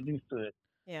 Just yeah. introduced to it.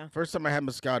 Yeah. First time I had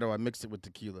Moscato, I mixed it with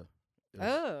tequila.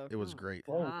 It was Oh. great.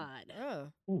 Oh. God.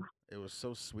 Oh. It was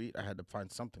so sweet. I had to find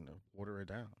something to water it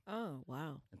down. Oh.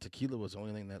 Wow. And tequila was the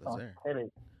only thing that was there.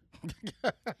 Headache.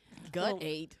 Gut Well-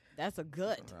 ate. That's a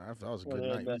gut. That was a Well, good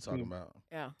yeah, night. You that talking too. about?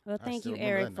 Yeah. Well, I thank still you,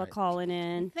 remember Eric, that for night. calling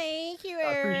in. Thank you,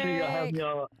 I appreciate y'all Eric. having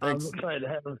y'all. Thanks. I'm excited to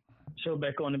have the show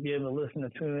back on and be able to listen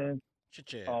and tune in.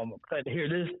 Chit-chat. Excited to hear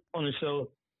this on the show.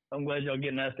 I'm glad y'all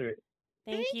getting after it.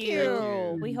 Thank Thank you.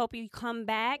 you. We hope you come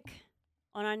back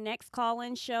on our next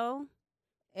call-in show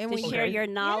And to when share you, your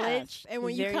yes, knowledge. and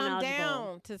when He's you very come knowledgeable.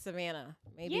 down to Savannah,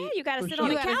 maybe Yeah, you got to For sit sure. on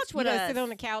the you gotta- couch you with gotta us. sit on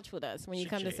the couch with us when you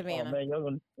come to Shit. Oh, Savannah. man,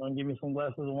 y'all gonna give me some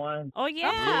glasses of wine? Oh,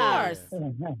 yeah. Of course.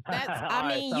 That's. All I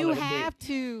right, mean, sounds you like a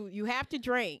date. have to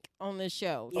drink on this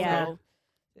show. Yeah. So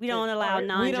We don't allow Alright, we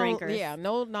don't- non-drinkers. Yeah,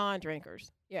 no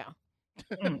non-drinkers. Yeah.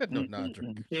 No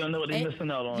non-drinkers. They don't know what they're And missing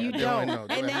out on. You They don't. don't know.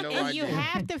 They And, have then, no and you idea.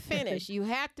 have to finish. You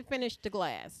have to finish the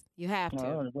glass. You have No, I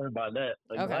to. don't worry about that.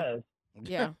 Like Okay. glass.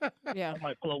 Yeah. Yeah. I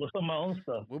might pull up with some of my own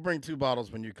stuff. We'll bring 2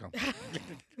 bottles when you come.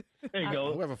 There you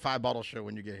go. We'll have a 5-bottle show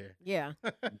when you get here. Yeah.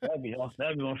 That'd be awesome.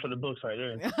 That'd be one for the books right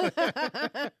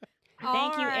there.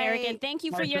 Thank you, Eric, and thank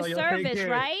you for your service,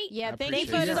 right? Yeah, I thank you Thank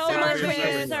for you the so much for service. your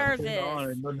It's service. an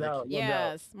honor, no doubt. No doubt.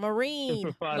 Yes, Marine.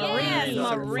 Super fun. Yes,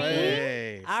 Marine. Marine.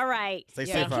 Hey. All right. Stay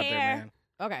Yeah. safe Take out there, care. man.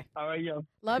 Okay. All right, yo.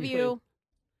 Love Be safe. you.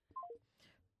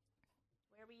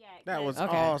 Where we at? That was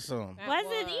Okay. awesome. That Was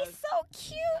it? He's was- so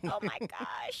cute. Oh my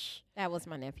gosh. That was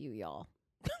my nephew, y'all.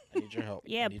 I need your help.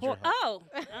 Yeah. I need your help. Oh,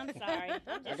 I'm sorry.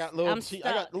 I got little I'm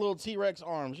I got little T-Rex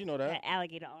arms. You know that.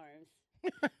 alligator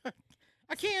arms.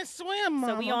 I can't swim,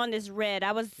 Mama. So we on this red.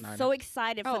 I was Nah, so nah.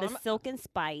 excited for Oh, the I'm- Silk and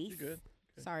Spice. You good?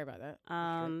 Sorry about that.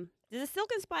 Does the Silk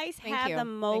and Spice Thank have you. the Thank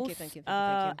you, most thank you,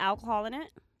 thank you. alcohol in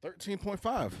it?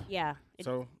 13.5. Yeah.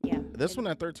 So yeah. this one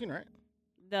at 13, right?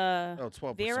 The Oh,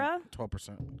 12%. Vera?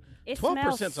 12%. it 12%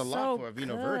 smells 's a lot so for a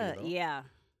Vino Verde, good. though. Yeah.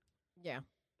 Yeah.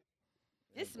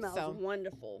 It smells So-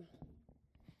 wonderful.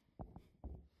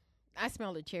 I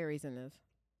smell the cherries in this.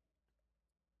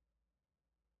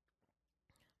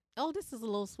 Oh, this is a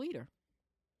little sweeter.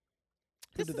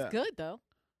 Who This did is that? good though.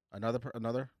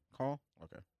 Another call?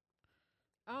 Okay.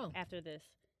 Oh, After this.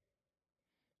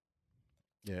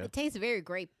 Yeah. it tastes very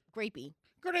grapey.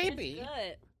 It's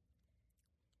good.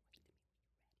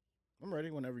 I'm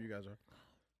ready whenever you guys are.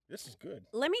 This is good.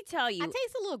 Let me tell I you,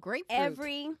 taste a little grapefruit.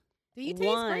 every Do you taste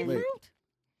one- grapefruit?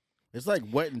 It's like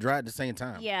wet and dry at the same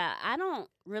time. yeah, I don't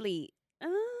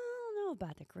know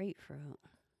about the grapefruit.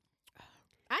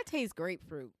 I taste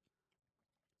grapefruit.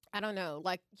 I don't know.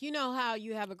 Like, you know how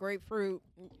you have a grapefruit?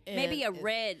 and Maybe a it's-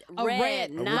 red, a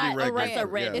red, not ruby red a red, a grapefruit,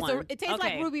 red yeah. It's one. it tastes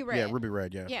like Okay. ruby red. Yeah, ruby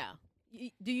red, yeah. Yeah.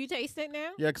 Do you taste it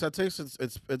now? Yeah, because I taste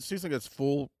it seems like it's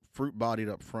full fruit bodied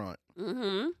up front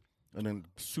Mm-hmm. and then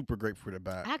super grapefruit at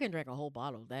back. I can drink a whole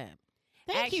bottle of that.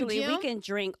 Thank Actually, you, Jim. we can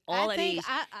drink all I of think these.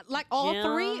 I like all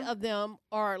three Jim. of them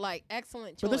are like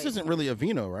excellent choice. But this isn't really a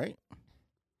vino, right?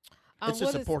 It's just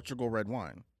what a is- Portugal red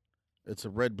wine. It's a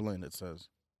red blend, it says.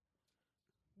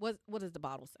 what does the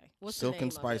bottle say? What's the Silk name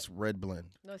and of Spice it? red blend.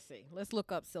 Let's see. Let's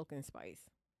look up Silk and Spice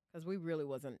because we really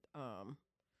wasn't.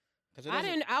 'Cause it I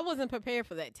doesn't- didn't. I wasn't prepared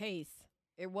for that taste.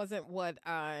 It wasn't what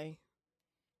I.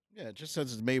 Yeah, it just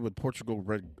says it's made with Portugal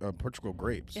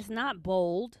grapes. It's not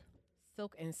bold.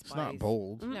 Silk and Spice. It's not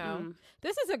bold. No. Mm-mm.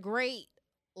 This is a great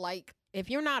like. If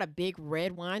you're not a big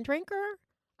red wine drinker,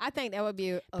 I think that would be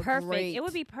a Perfect. great. It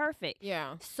would be perfect.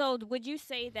 Yeah. So would you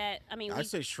say that? I mean, I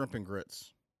say shrimp and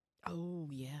grits. Oh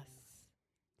yes.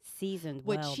 seasoned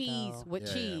with well, cheese, though. with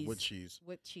Yeah, cheese, with cheese.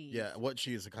 with cheese. Yeah, what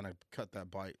cheese to kind of cut that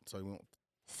bite so you won't.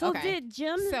 So Okay. did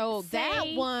Jim So that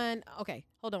say- one, okay,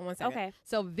 hold on one second. Okay.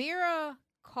 So Vera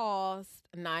cost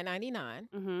 $9.99,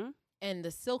 Mm-hmm. and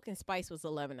the Silk and Spice was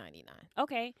 $11.99.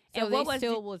 Okay. So and what they was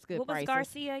still was good what was prices.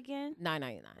 Garcia again?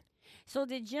 $9.99. So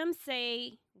did Jim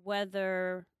say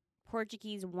whether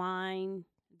Portuguese wine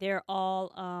they're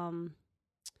all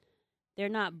they're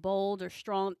not bold or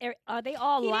strong? Are they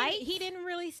all light? He didn't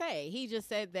really say. He just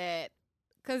said that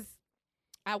because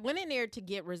I went in there to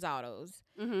get risottos,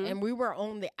 Mm-hmm. and we were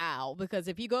on the aisle because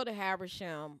if you go to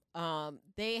Habersham,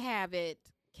 they have it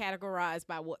categorized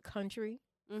by what country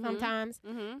sometimes.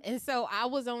 Mm-hmm. And so I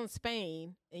was on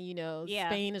Spain, and Yeah.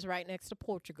 Spain is right next to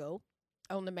Portugal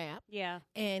on the map. Yeah.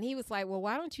 And he was like, "Well,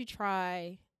 why don't you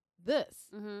try this?"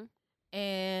 Mm-hmm.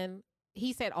 And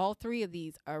he said all three of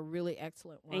these are really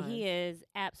excellent wines. And he is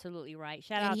absolutely right.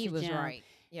 Shout And out he to was Jim. right.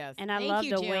 Yes. And I Thank love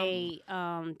you, the Jim. way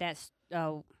that's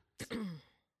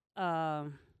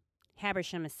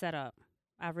Habersham is set up.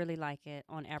 I really like it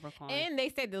on Abercorn. And they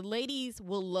said the ladies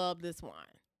will love this wine.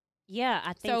 yeah,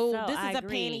 I think so. This I is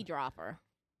agree. a panty dropper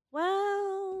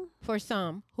Well, for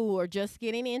some who are just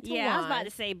getting into yeah, wine. I was about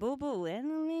to say boo boo. It's a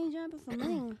panty dropper for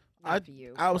me. Not for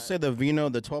you, I would but- say the Vino,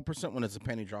 the 12% one is a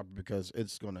penny dropper because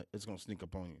it's gonna sneak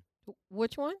up on you.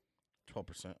 Which one?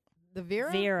 12%. The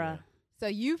Vera? Vera. So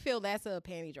you feel that's a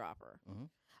panty dropper.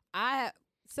 Mhm.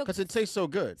 Silk, Because it tastes so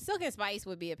good. Silk and Spice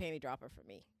would be a panty dropper for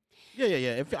me.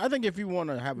 Yeah. I think if you want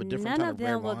to have a different None kind of of red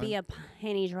them will wine, be a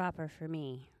penny dropper for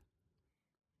me.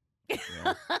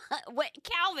 Yeah. What,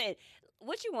 Calvin?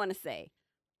 What you want to say?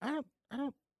 I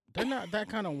don't. They're not that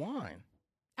kind of wine.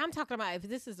 I'm talking about if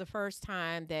this is the first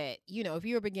time that, if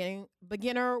you're a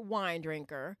beginner wine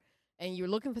drinker and you're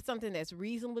looking for something that's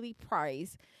reasonably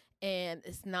priced and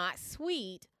it's not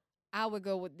sweet, I would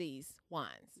go with these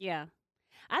wines. Yeah,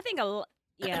 I think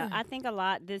I think a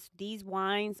lot. These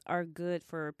wines are good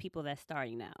for people that's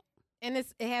starting out. And it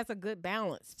has a good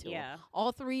balance to Yeah. it.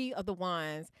 All three of the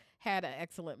wines had an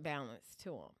excellent balance to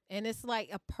them. And it's like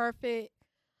a perfect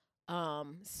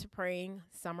spring,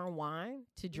 summer wine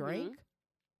to drink,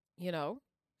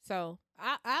 So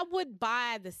I would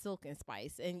buy the Silk and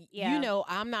Spice. And, Yeah.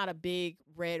 I'm not a big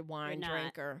red wine not.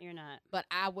 drinker, You're not. but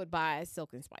I would buy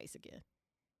Silk and Spice again.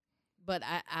 But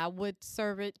I would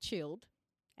serve it chilled,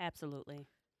 Absolutely.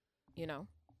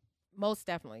 most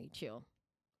definitely chill.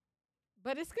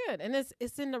 But it's good. And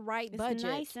it's in the right It's budget.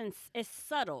 nice and it's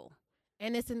subtle.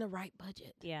 And it's in the right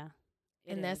budget. Yeah.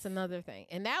 it And that's is. another thing.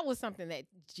 And that was something that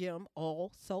Jim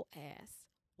also asked,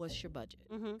 what's your budget?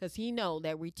 Mhm. Because he know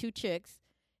that we two chicks,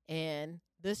 and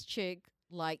this chick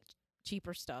liked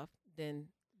cheaper stuff than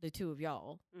the two of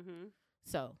y'all. Mhm.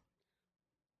 So,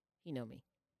 he know me.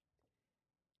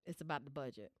 It's about the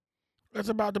budget. It's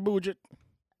about the budget.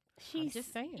 She's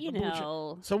just saying. You The bullshit.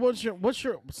 know. So what's your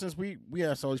since we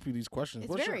asked all these people these questions?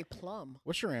 It's very plum.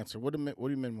 What's your answer? What do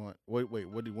men want? Wait,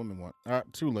 what do women want?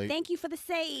 Too late. Thank you for the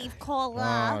save, caller.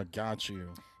 Ah, got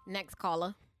you. Next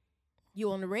caller.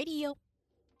 You on the radio?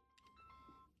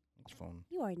 It's phone.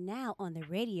 You are now on the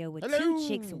radio with Hello. two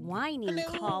chicks whining,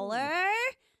 Hello. caller.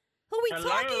 Who we Hello.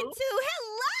 talking to?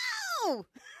 Hello.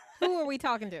 Who are we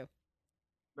talking to?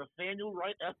 Nathaniel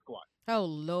Wright Esquire. Oh,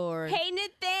 Lord. Hey,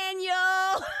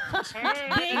 Nathaniel.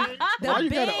 Hey. Why you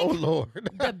got oh Lord?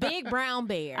 the big brown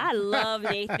bear. I love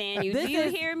Nathaniel. This Do you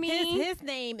is- hear me? His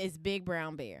name is Big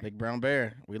Brown Bear. Big brown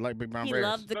bear. We like big brown He bears.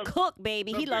 loves to The- cook,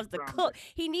 baby. the He big loves to brown cook.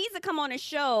 He needs to come on the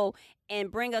show and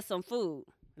bring us some food.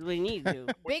 That's what he needs to do.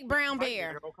 Big Brown Right,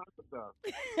 Bear. all kinds of stuff.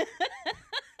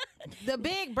 The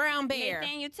Big Brown Bear.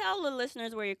 Nathaniel, tell the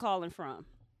listeners where you're calling from.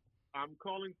 I'm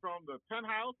calling from the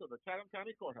penthouse of the Chatham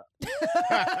County Courthouse.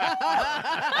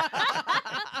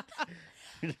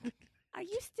 Are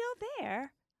you still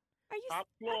there? Are you Top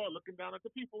floor, looking down at the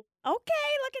people.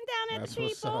 okay? Looking down at That's the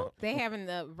what's people. up. They having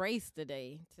the race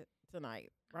today,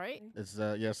 tonight, right? It's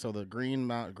so the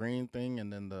green thing,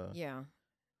 and then the Yeah,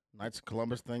 Knights of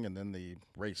Columbus thing, and then the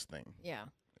race thing. yeah.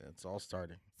 It's all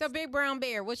starting. So, Big Brown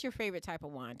Bear, what's your favorite type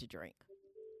of wine to drink?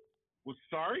 Was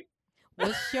sorry?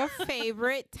 What's your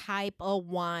favorite type of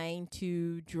wine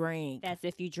to drink? That's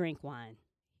if you drink wine.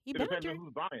 You It better depends on drink.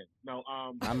 who's buying. No,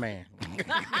 My man.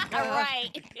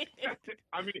 right.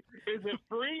 I mean, is it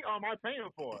free or am I paying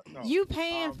for it? No. You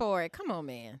paying for it? Come on,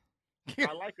 man.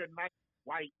 I like a nice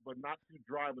white, but not too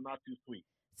dry, but not too sweet.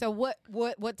 So,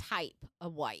 what type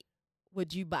of white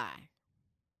would you buy?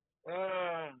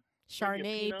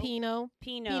 Chardonnay, Pinot.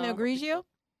 Pinot Grigio.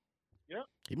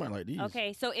 He might like these.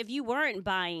 Okay, so if you weren't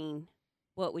buying,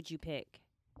 what would you pick?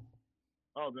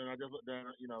 Oh, then I just then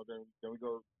we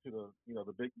go to the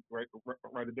the big right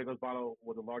the biggest bottle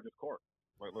with the largest cork.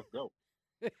 Like, let's go.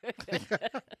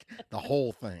 The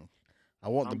whole thing. I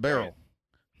want the I'm barrel. saying,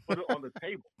 put it on the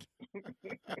table.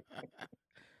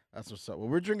 That's what's up. Well,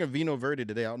 we're drinking Vino Verde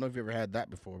today. I don't know if you ever had that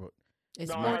before, but It's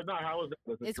no, Por- it's not. How is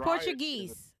it? Is it it's dry? Is it-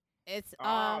 Portuguese. It's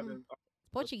then,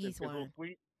 Portuguese it's a little wine.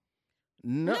 sweet.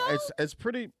 no, No. it's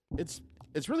pretty.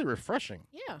 It's really refreshing,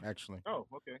 Yeah. actually. Oh,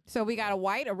 okay. So we got a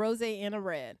white, a rosé, and a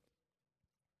red.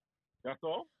 That's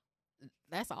all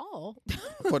That's all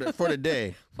For the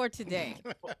day. for today.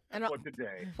 And for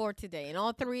today. for today, and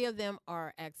all three of them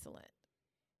are excellent.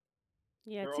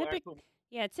 Yeah, They're all excellent.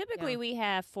 typically Yeah. we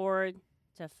have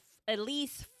at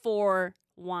least 4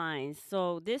 wines.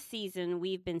 So this season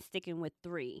we've been sticking with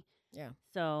 3. Yeah.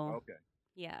 So Okay.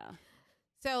 yeah.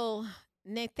 So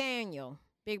Nathaniel,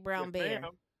 Big Brown Yes, Bear,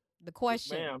 ma'am. the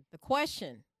question. ma'am. The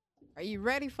question. Are you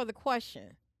ready for the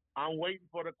question? I'm waiting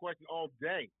for the question all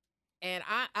day. And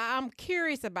I'm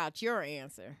curious about your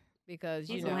answer because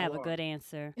He's you gonna know have a good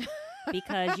answer.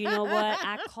 Because you know what?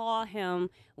 I call him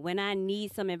when I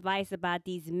need some advice about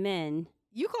these men.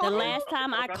 you The call him. last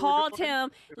time I That's what called we're doing?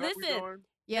 him, Is that what we're listen, doing?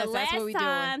 Yes, the that's last what we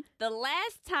time, the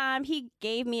last time he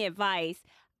gave me advice,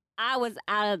 I was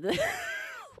out of the.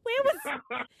 Where was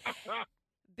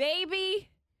baby?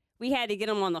 We had to get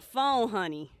him on the phone,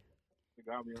 honey, You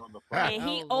got me on the phone. and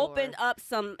he Oh, opened Lord.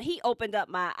 up He opened up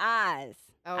my eyes.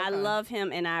 I Okay. love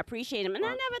him and I appreciate him, and I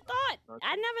Okay. never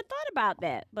thought about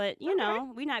that. But you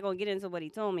know, we're not gonna get into what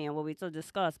he told me and what we to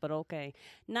discuss. But okay,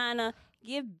 Nana,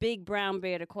 give Big Brown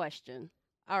Bear the question.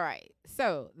 All right.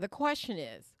 So the question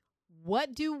is,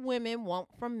 what do women want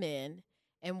from men,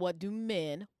 and what do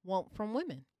men want from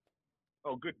women?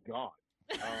 Oh, good God.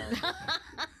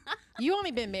 You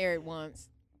only been married once.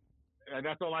 And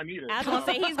that's all I needed. I was gonna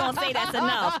say he's gonna say that's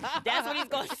enough. That's what he's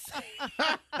gonna say.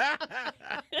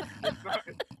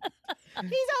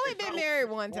 He's only been married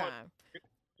one time.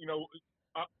 You know,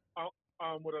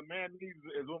 what a man needs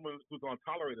is a woman who's going to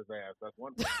tolerate his ass. That's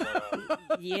one thing.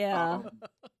 But, Yeah.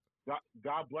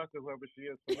 God bless her, whoever she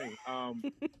is for me.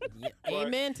 But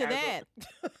Amen to as a-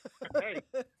 that. hey,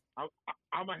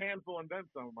 I'm a handful and then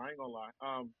some. I ain't gonna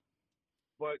lie.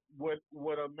 But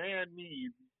what a man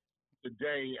needs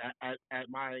today at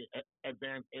my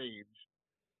advanced age,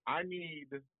 I need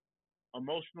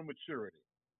emotional maturity.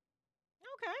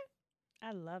 Okay.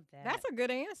 I love that. That's a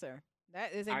good answer.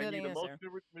 That is a I good need answer.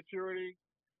 emotional maturity,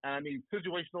 and I need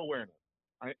situational awareness.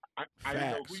 I need to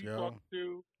know who Facts, you yo. talk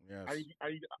to. Yes. I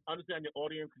need to understand your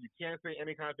audience because you can't say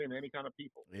any kind of thing to any kind of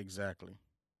people. Exactly.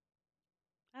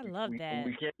 I love we, that.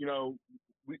 We can't,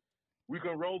 we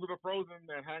can roll to the frozen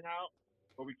and hang out,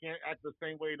 but we can't act the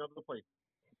same way in other places.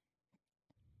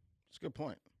 That's a good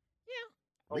point.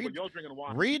 Oh, but you're drinking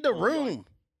wine. Read the Oh, y'all- room.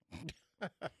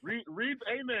 Read.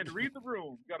 Amen. Read the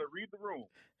room. You got to read the room.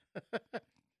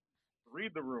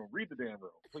 Read the room. Read the damn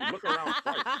room. Please look around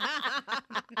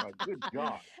twice. Good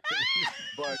God.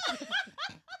 But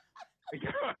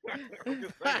I'm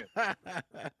just saying.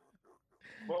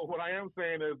 But what I am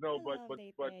saying is no. I But love but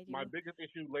Nate but Badger. my biggest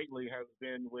issue lately has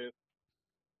been with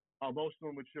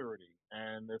emotional maturity,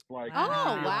 and it's like Oh, you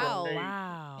can be a wow. certain age-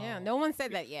 Wow. Yeah, no one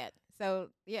said that yet. So,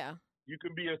 yeah. You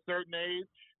can be a certain age,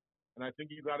 and I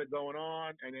think you got it going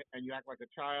on, and you act like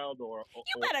a child or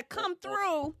You better come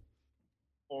through.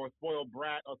 or a spoiled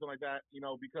brat or something like that,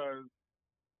 because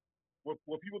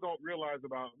what people don't realize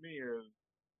about me is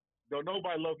don't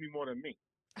nobody love me more than me.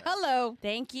 Hello.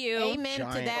 Thank you. Amen to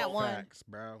Giant that one. facts,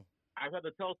 bro. I've had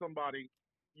to tell somebody,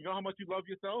 you know how much you love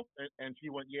yourself? And she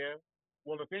went, yeah.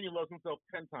 Well, Nathaniel loves himself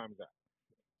 10 times that.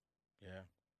 Yeah.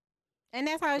 And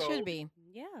that's how it So- should be.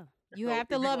 Yeah. You So have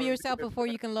to if you're love gonna do yourself this- before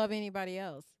you can love anybody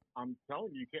else. I'm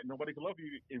telling you, nobody can love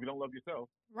you if you don't love yourself.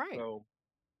 Right. So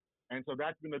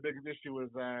that's been the biggest issue is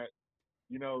that,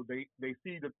 they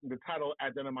see the title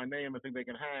at the end of my name and think they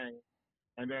can hang,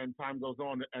 and then time goes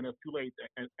on and it's too late,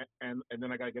 and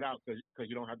then I got to get out because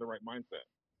you don't have the right mindset.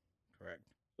 Correct.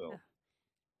 So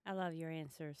I love your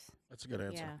answers. That's a good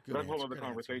answer. Yeah. Good that's a whole answer, other good answer.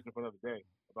 conversation for another day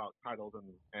about titles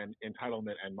and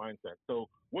entitlement and mindset. So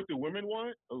what do women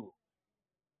want? Oh,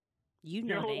 You you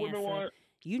know know the what women answer. want?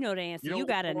 You know the answer. You know You what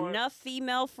got women want? enough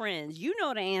female friends. You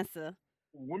know the answer.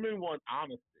 Women want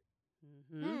honesty,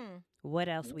 hmm Hmm. What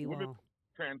else we Women- want?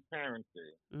 transparency,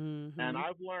 Mm-hmm. and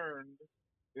I've learned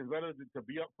it's better to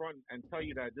be upfront and tell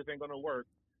you that this ain't gonna work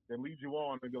than lead you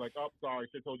on and be like, oh, sorry, I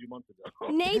should have told you months ago.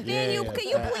 Nathaniel, Yeah, can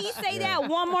you facts. please say Yeah. that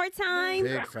one more time?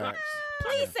 Big facts.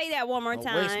 Please say that one more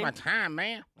Don't waste time. my time,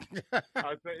 man.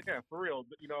 I say, yeah, for real.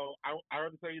 I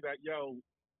rather tell you that, yo,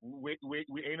 we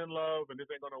ain't in love and this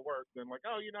ain't gonna work. Then like,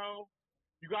 oh, you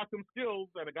got some skills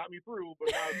and it got me through, but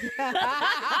now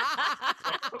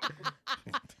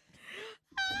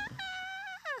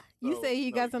You So- said say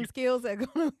he No, got some skills that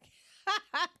going.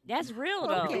 That's real You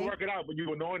though. Okay. can work it out, but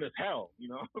you're annoying as hell. You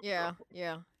know. Yeah.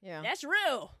 That's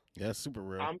real. Yeah, it's super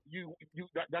real.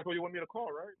 That's what you want me to call,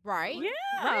 right? Right. Yeah.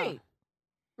 Right.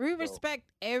 We So- respect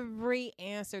every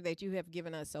answer that you have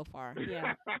given us so far.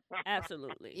 Yeah.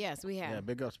 Absolutely. Yes, we have. Yeah,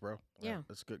 big ups, bro. Yeah.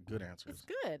 That's good answers. It's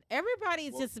good.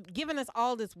 Everybody's Well- just giving us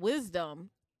all this wisdom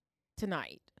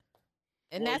tonight.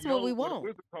 And Well, that's you what know we where want.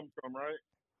 Wisdom comes from, right?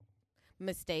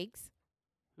 Mistakes.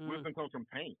 Mm. Wisdom comes from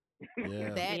pain.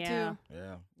 Yeah. That Yeah. too.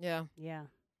 Yeah. Yeah. Yeah.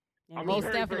 I'm And a Most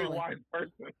very, definitely. very wise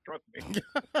person. Trust me.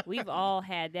 we've all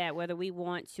had that, whether we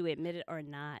want to admit it or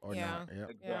not. Or Yeah. not. Yeah.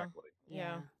 Exactly.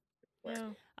 Yeah. Yeah.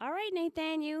 All right,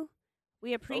 Nathaniel.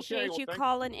 We appreciate well, you thank-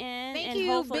 calling in. Thank and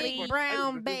you, hopefully, Big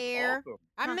Brown This is Bear. awesome.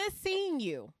 I miss seeing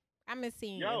you. I miss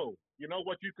seeing you. Yo, you know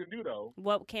what you can do though?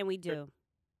 what can we do?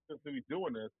 Since we're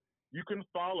doing this, you can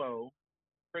follow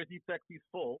Crazy Sexy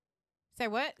Full. Say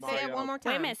what? My, Say it one more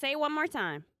time. Wait a minute. Say it one more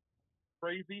time.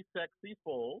 Crazy Sexy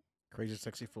Full. Crazy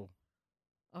sexy fool.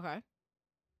 Okay.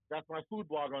 That's my food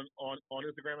blog on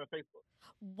Instagram and Facebook.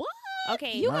 What?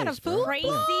 Okay. You got a Nice, bro. food Crazy,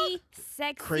 blog?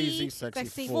 sexy, Crazy sexy,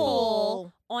 Sexy fool.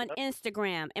 full. on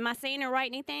Instagram. Am I saying it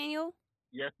right, Nathaniel?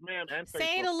 Yes, ma'am. And Say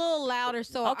it Facebook. a little louder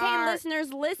so Okay, our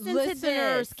listeners, listen to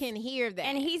listeners this. can hear that.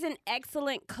 And he's an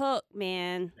excellent cook,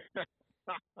 man.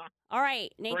 All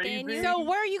right, Nathaniel. Crazy. So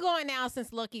where are you going now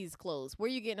since Lucky's closed? Where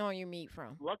you getting all your meat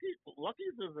from?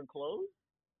 Lucky's isn't closed.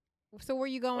 So where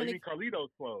you Oh, going you to mean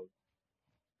Carlito's closed?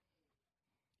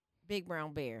 Big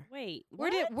Brown Bear? Wait, Where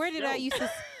did I No. used to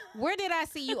where did I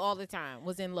see you all the time?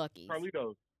 Was in Lucky's.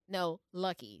 Carlito's. No,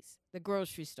 Lucky's, the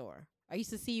grocery store. I used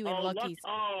to see you in Oh, Lucky's.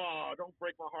 don't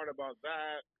break my heart about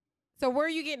that. So where are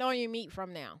you getting all your meat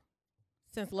from now?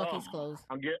 Since Lucky's Oh, closed.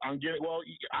 I'm getting. Well,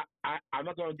 I'm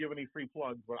not going to give any free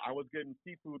plugs, but I was getting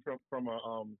seafood from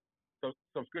a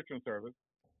subscription service,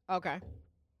 Okay.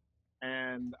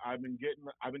 and I've been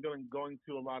going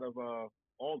to a lot of Aldi,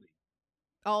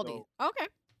 Aldi. So- Okay.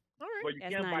 All right. but you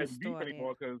That's can't not buy in beef store there.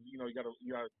 anymore because you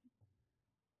gotta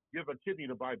give a kidney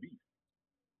to buy beef.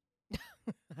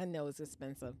 I know it's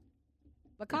expensive.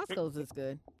 But Costco's is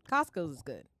good. Costco's is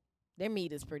good. Their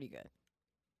meat is pretty good.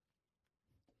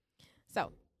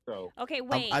 So, So Okay,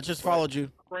 wait. I just followed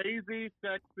you. Crazy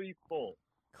Sexy Full.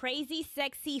 Crazy,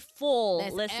 sexy, full,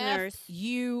 that's listeners.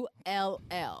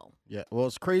 FULL. Yeah. Well,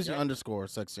 it's crazy Yep. underscore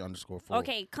sexy underscore fool.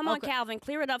 Okay, come on, Okay. Calvin.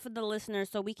 Clear it up for the listeners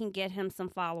so we can get him some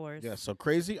followers. Yeah. So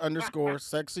crazy underscore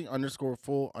sexy underscore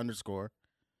full underscore,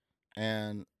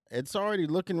 and it's already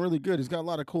looking really good. He's got a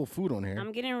lot of cool food on here.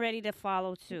 I'm getting ready to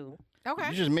follow too. Okay.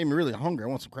 You just made me really hungry. I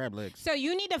want some crab legs. So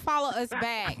you need to follow us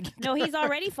back. No, he's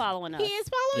already following us. He is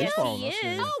following He's Yes, us? following he us,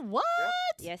 yeah. is. Oh, what?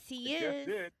 Yes, he It just is.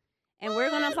 did. And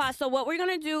we're gonna follow. So what we're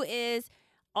gonna do is,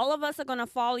 all of us are gonna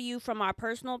follow you from our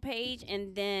personal page,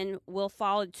 and then we'll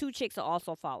follow. 2 chicks will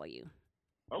also follow you.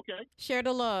 Okay. Share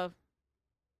the love.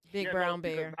 Big Yeah, Brown no,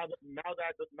 because Bear. Now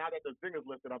that the thing is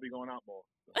lifted, I'll be going out more.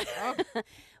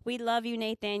 We love you,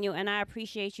 Nathaniel, and I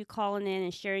appreciate you calling in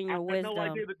and sharing your I had wisdom. no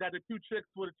idea that the 2 chicks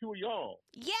were the 2 of y'all.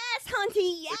 Yes,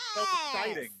 hunty. Yes. It's so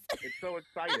exciting. It's so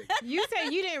exciting. You said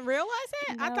you didn't realize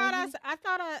that? I No, thought you- I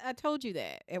thought I told you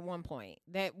that at one point.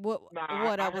 That what Nah,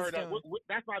 what I I've was heard doing. that.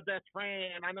 That's my best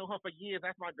friend. I know her for years.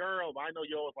 That's my girl. But I know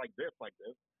yours like this.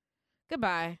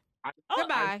 Goodbye. I,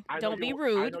 Goodbye. I know Don't be yours- I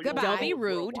rude. know yours Goodbye. Don't be was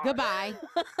rude. worldwide. Goodbye.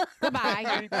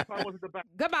 Goodbye. See, that's why I wasn't the best.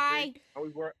 Goodbye. See, I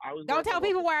was Don't working tell on-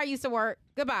 people where I used to work.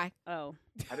 Goodbye. Oh,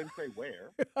 I didn't say where.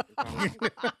 I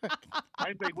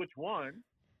didn't say which one.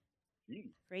 Jeez.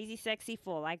 crazy, sexy,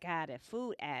 full. I got it.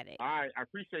 Food addict. All right. I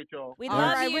appreciate y'all. We All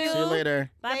love right, you. Will. See you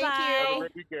later. Bye Thank bye. Have a you.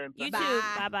 great weekend. You Bye. too.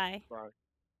 Bye bye. Bye.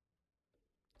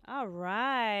 All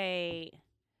right.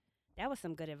 That was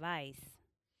some good advice.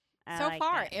 I So like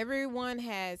far, that. everyone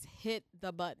has hit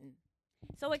the button.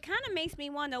 So it kind of makes me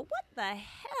wonder, what the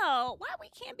hell? Why we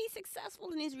can't be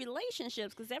successful in these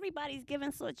relationships? Because everybody's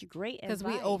giving such great advice. Because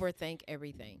we overthink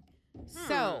everything.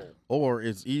 So Or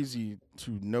it's easy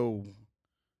to know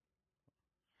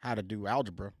how to do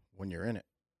algebra when you're in it.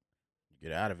 You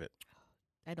get out of it.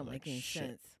 that don't Like make any shit.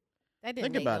 sense. That didn't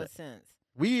Think make about no it. sense.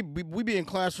 We be in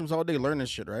classrooms all day learning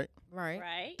shit, right? Right.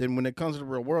 right? Then when it comes to the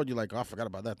real world, you're like, oh, I forgot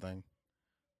about that thing.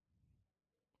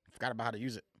 Forgot about how to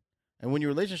use it. And when your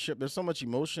relationship, there's so much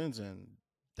emotions and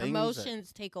things.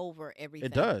 Emotions take over everything.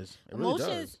 It does. It really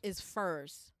Emotions does. is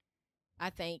first, I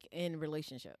think, in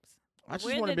relationships. I just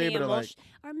Where want to do be the able to like.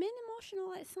 Are men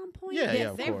emotional at some point? Yeah, Yes, yeah,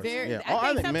 of they're course. very- yeah. I I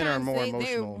think think men are sometimes more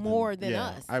they're emotional. more than yeah,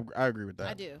 us. I agree with that.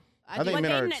 I do. I think But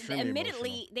men are they extremely admittedly,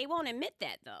 emotional. they won't admit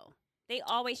that, though. They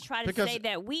always try to Because- say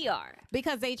that we are.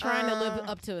 Because they trying to live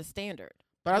Uh, up to a standard.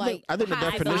 But like I think the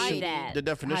high definition society. the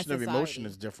definition High of emotion society.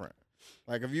 is different.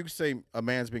 Like if you say a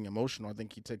man's being emotional, I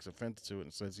think he takes offense to it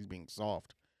and says he's being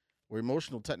soft. Where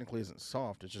emotional technically isn't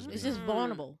soft. It's just It's being, just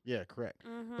vulnerable. yeah, correct.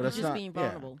 Mhm. But It's it's just not being yeah.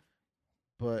 vulnerable.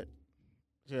 But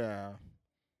yeah,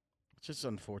 it's just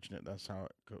unfortunate. That's how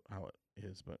it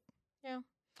is. But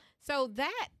So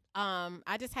that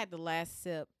I just had the last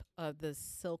sip of the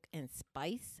Silk and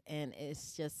Spice, and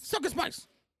it's just Silk and Spice.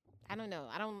 I don't know.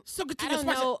 Silk I don't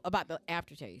know about the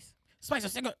aftertaste. Spice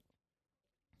and cigarette.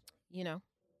 You know,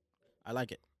 I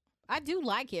like it. I do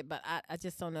like it, but I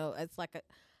just don't know. It's like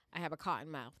I have a cotton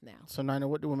mouth now. So Nina,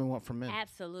 what do women want from men?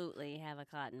 Absolutely have a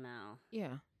cotton mouth.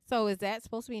 Yeah. So is that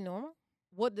supposed to be normal?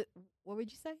 What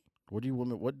would you say? What do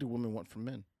women want from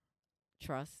men?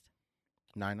 Trust.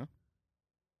 Nina.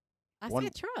 I One-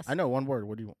 said trust. I know one word.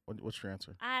 What's your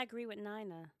answer? I agree with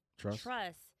Nina.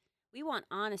 Trust. We want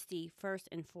honesty first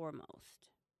and foremost.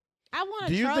 I want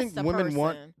Do to you trust think a women person,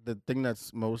 want the thing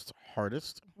that's most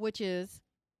hardest? which is,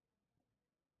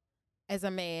 as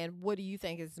a man, what do you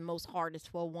think is most hardest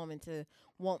for a woman to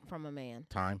want from a man?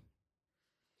 Time.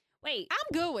 Wait,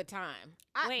 I'm good with time.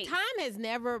 Wait. Time has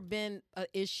never been an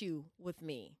issue with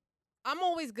me. I'm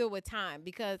always good with time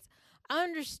because I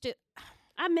understood.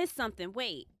 I missed something.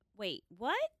 Wait,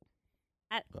 what?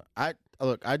 I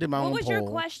look. I did my What own was poll. your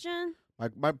question?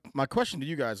 My question to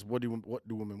you guys: What do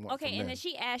women want Okay, from and men? then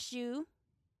she asked you,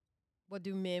 What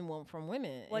do men want from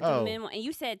women? what Oh. do men want? And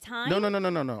you said time?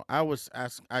 No. I was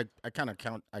asked. I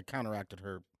counteracted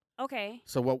her. Okay.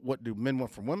 So what do men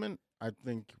want from women? I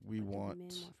think we What do want. men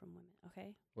want from women?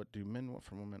 Okay. What do men want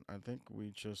from women? I think we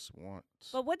just want.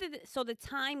 But so the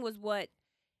time was what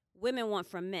women want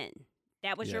from men.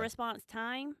 That was your Yeah. response,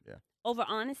 time? Yeah. Over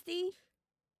honesty?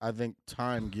 I think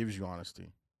time gives you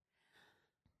honesty.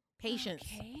 Patience.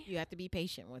 Okay. You have to be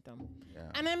patient with them.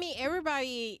 Yeah. And I mean,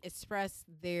 everybody express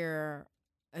their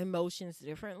emotions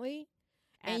differently.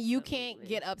 And you can't Absolutely.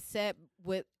 get upset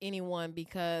with anyone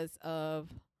because of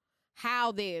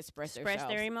how they express express their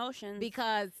themselves. emotions.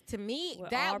 Because to me, We're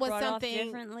that all was brought off something.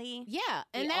 differently. Yeah,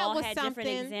 and We that all was had something.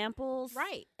 different examples.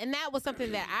 Right. And that was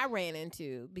something that I ran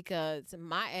into because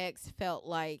my ex felt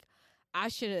like I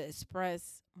should have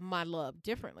expressed my love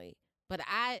differently. But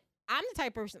I'm the type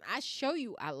of person, I show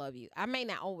you I love you. I may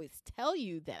not always tell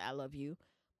you that I love you,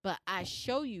 but I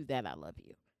show you that I love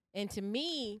you. And to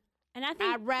me, And I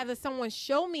think I'd rather someone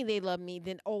show me they love me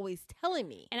than always telling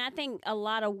me. And I think a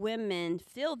lot of women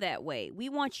feel that way. We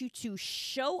want you to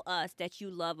show us that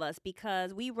you love us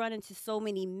because we run into so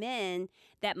many men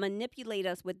that manipulate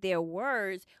us with their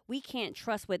words. We can't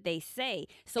trust what they say.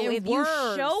 So And if you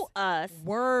show us,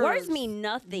 words mean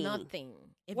nothing. Nothing.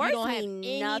 If Words you don't have mean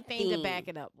anything to nothing. back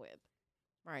it up with.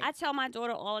 Right. I tell my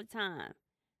daughter all the time,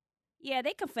 yeah,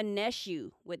 they can finesse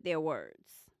you with their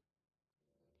words.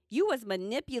 You was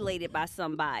manipulated by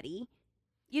somebody.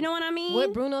 You know what I mean?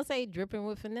 What Bruno say, dripping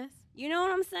with finesse? You know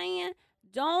what I'm saying?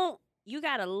 You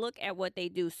got to look at what they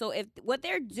do. So if what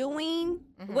they're doing,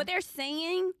 Mhm. what they're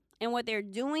saying and what they're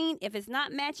doing, if it's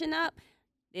not matching up,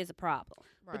 there's a problem.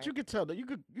 Right. But you could tell that you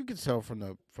could tell from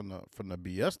the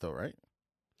BS though, right?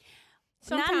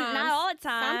 Not all the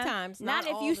time. Sometimes. Not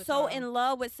if all you the so time. in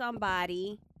love with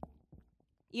somebody,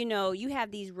 you know, you have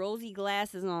these rosy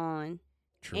glasses on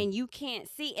True. and you can't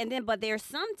see. And then, but there's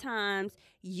sometimes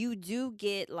you do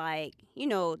get like, you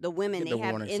know, the women, Get they the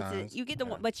have warning incidents. signs. You get the,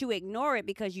 Yeah. but you ignore it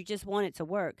because you just want it to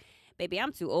work. Baby,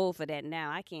 I'm too old for that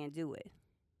now. I can't do it.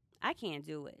 I can't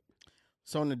do it.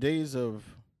 So in the days of,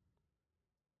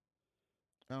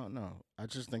 I don't know. I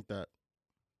just think that,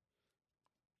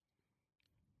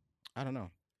 I don't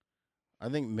know. I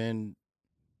don't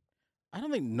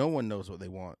think no one knows what they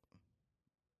want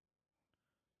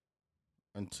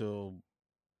until,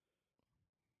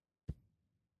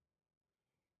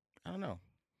 I don't know.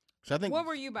 'Cause I think What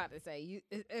were you about to say?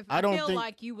 If I I don't feel think-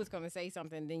 like you was going to say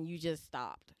something, then you just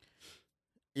stopped.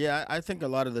 Yeah, I think a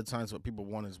lot of the times what people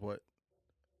want is what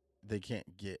they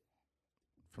can't get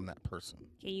from that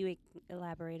person. Can you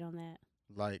elaborate on that?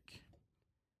 Like,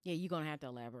 Yeah, you're going to have to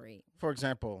elaborate. for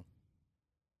example,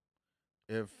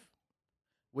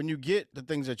 when you get the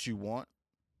things that you want,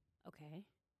 Okay.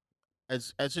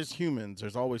 as just humans,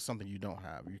 there's always something you don't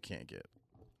have, you can't get.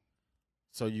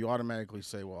 So you automatically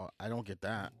say, "Well, I don't get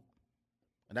that,"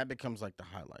 and that becomes like the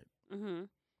highlight. Mm-hmm.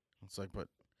 It's like, but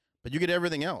you get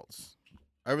everything else.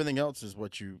 Everything else is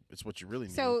what you really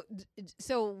need.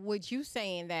 So what you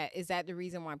saying is that the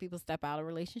reason why people step out of a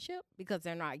relationship because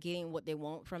they're not getting what they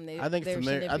want from their I think their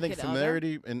significant other?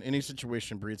 familiarity in any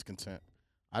situation breeds content.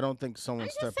 I don't think someone I'm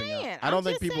just stepping saying. out. I don't I'm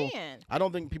think just people. saying. I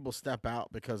don't think people step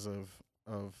out because of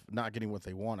not getting what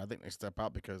they want. I think they step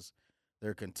out because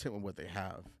they're content with what they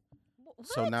have.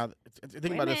 So now, think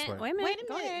Wait a about it minute. this way. Wait a minute. Wait a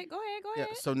Go minute. ahead. Go ahead. Go Yeah.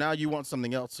 ahead. So now you want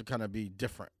something else to kind of be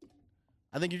different.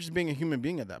 I think you're just being a human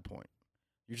being at that point.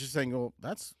 You're just saying, "Oh,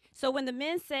 that's So when the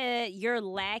men said you're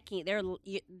lacking,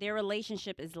 their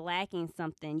relationship is lacking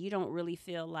something, you don't really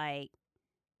feel like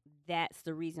that's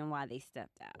the reason why they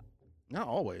stepped out. not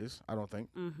always." I don't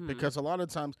think. Mm-hmm. Because a lot of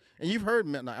times, and you've heard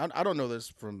men, I don't know this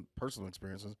from personal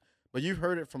experiences, but you've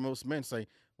heard it from most men say,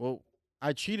 well,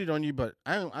 I cheated on you, but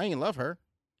I ain't love her.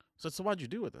 So why'd you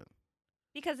do it then?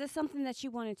 Because it's something that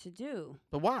you wanted to do.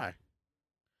 But why?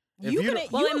 If You you can,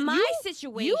 don't- Well, you, in my you,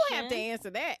 situation, you have to answer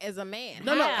that as a man.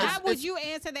 No, no, Yeah. How it's- would it's- you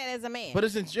answer that as a man? But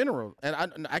it's in general.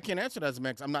 And I can't answer that as a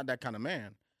man 'cause I'm not that kind of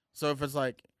man. So if it's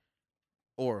like,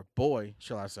 or boy,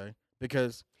 shall I say,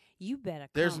 because you better.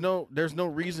 there's come. no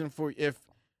reason for if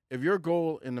your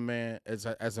goal in the man as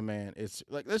a man is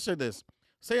like, let's say this.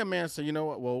 Say a man say, you know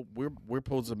what? Well, we're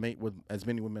supposed to mate with as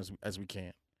many women as we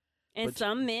can. And but-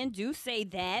 some men do say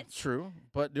that. True,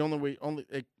 but the only way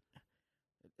it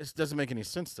doesn't make any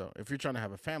sense though. If you're trying to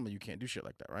have a family, you can't do shit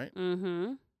like that, right?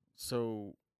 Mm-hmm.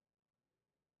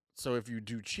 So if you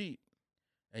do cheat,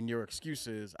 and your excuse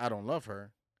is I don't love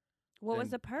her, What was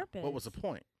then the purpose? what was the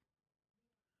point?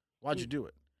 Why'd you do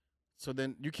it? So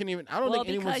then you can't even. I don't Well,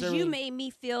 think anyone's because ever. you made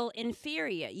me feel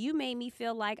inferior. You made me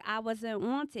feel like I wasn't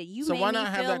wanted. You So made why me not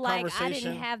have feel that like I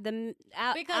conversation? didn't have the.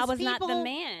 I Because was not the people-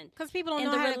 man. Because people don't in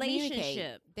know the how to communicate.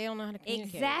 relationship. They don't know how to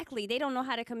communicate. Exactly. They don't know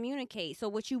how to communicate. So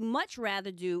what you much rather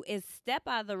do is step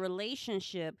out of the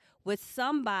relationship with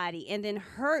somebody and then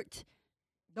hurt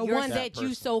The You're one that that you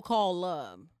person. so-called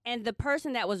love. and the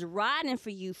person that was riding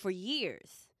for you for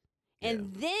years.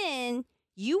 And then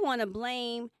you want to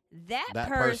blame that That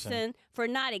person, person. for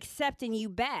not accepting you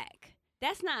back.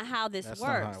 That's not how this That's not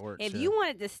works. how it works, If yeah. you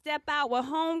wanted to step out with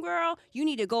homegirl, you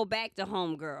need to go back to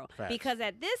homegirl. Facts. Because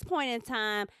at this point in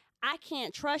time, I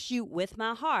can't trust you with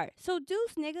my heart. So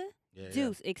deuce, nigga. Yeah, yeah.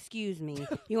 Deuce, excuse me.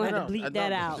 You gonna have to No, bleep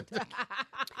that out.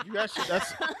 You actually,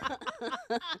 that's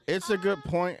it's a good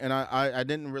point, and I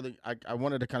didn't really I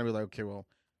wanted to kind of be like, okay, well,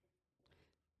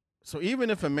 so even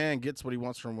if a man gets what he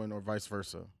wants from women or vice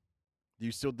versa, do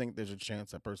you still think there's a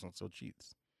chance that person still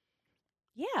cheats?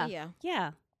 Yeah. Yeah.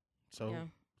 Yeah. So Yeah.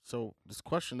 so this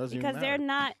question doesn't Because even they're matter.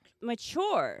 not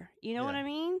mature. You know what Yeah. I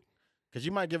mean? Because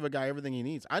you might give a guy everything he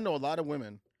needs. I know a lot of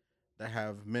women that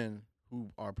have men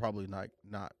who are probably not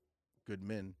good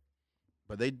men,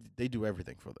 but they do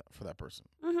everything for that person.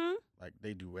 Mm-hmm. Like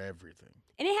they do everything.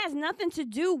 And it has nothing to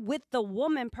do with the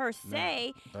woman per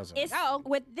se. Doesn't It's Uh-oh.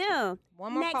 with them.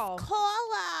 One more Next call.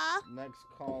 caller. Next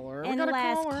caller. And we got a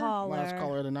last caller. caller. Last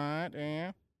caller tonight.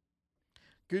 Yeah.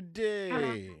 Good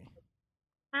day.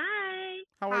 Hi,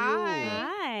 How are you?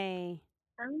 Hi.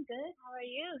 I'm good. How are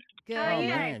you? Good. How Oh are you?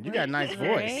 man, you got a nice voice.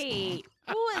 Great.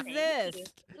 Who is Thank this? you.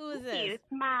 Who is Thank you. this? It's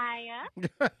Maya.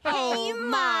 Oh,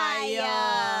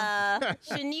 Maya.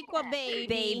 Shaniqua baby.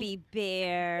 Baby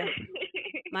bear.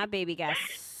 My baby got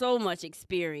so much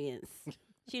experience.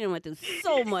 She done went through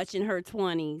so much in her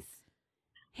 20s.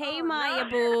 Hey, Oh, Maya no.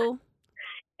 boo.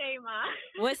 Hey, Ma.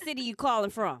 What city you calling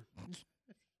from?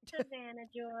 Savannah,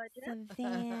 Georgia.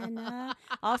 Savannah.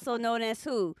 Also known as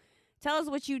who? Tell us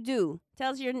what you do.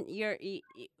 Tell us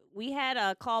we had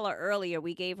a caller earlier.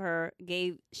 I gave her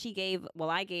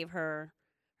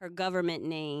her government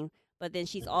name, but then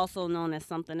she's also known as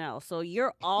something else. So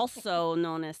you're also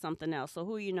known as something else. So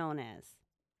who are you known as?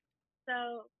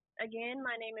 So, again,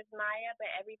 my name is Maya, but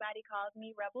everybody calls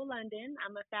me Rebel London.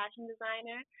 I'm a fashion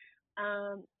designer,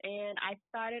 and I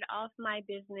started off my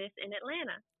business in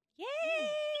Atlanta.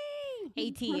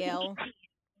 Yay! ATL. Yay!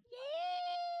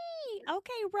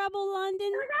 Okay, Rebel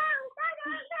London.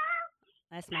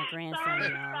 That's my grandson, Sorry,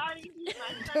 y'all. sorry, he's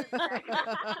my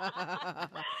son.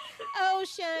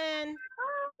 Ocean.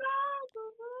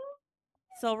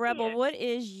 So, Rebel, Yeah. what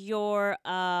is your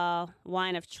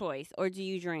wine of choice, or do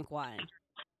you drink wine?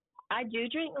 I do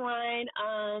drink wine.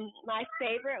 My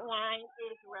favorite wine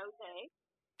is rosé.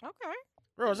 Okay.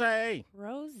 Rose.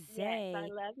 Rose. Yes, I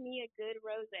love me a good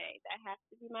rosé. That has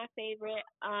to be my favorite.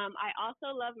 I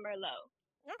also love Merlot.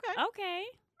 Okay. Okay.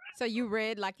 So you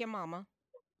read like your mama,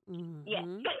 Mm-hmm. Yes.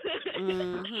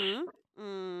 Mm-hmm.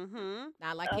 Mm-hmm.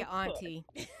 not like Of your course. auntie.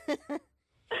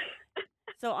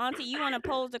 So, Auntie, you want to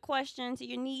pose a question to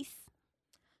your niece?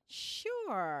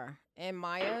 Sure. And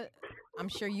Maya, I'm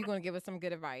sure you're going to give us some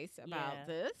good advice about Yeah.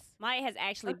 this. Maya has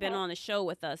actually been Okay. on the show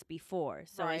with us before,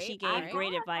 so and she Right, gave right.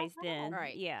 great advice then.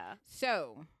 Right. Yeah.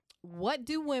 So, what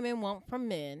do women want from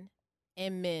men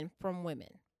and men from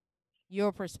women?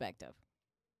 Your perspective.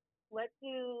 What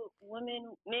do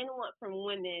men want from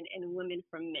women and women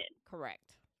from men?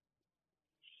 Correct.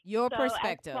 Your So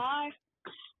perspective.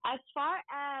 As far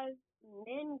as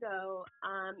men go,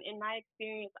 in my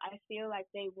experience, I feel like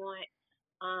they want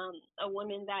a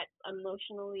woman that's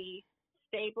emotionally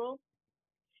stable.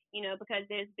 Because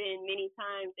there's been many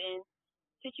times in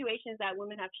situations that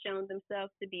women have shown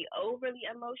themselves to be overly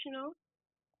emotional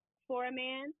for a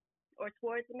man or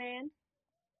towards a man.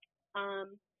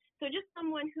 So just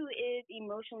someone who is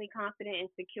emotionally confident and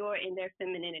secure in their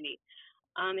femininity.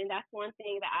 And that's one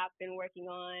thing that I've been working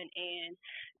on and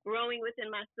growing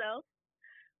within myself.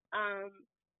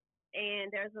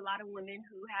 And there's a lot of women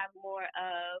who have more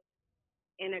of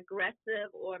an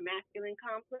aggressive or masculine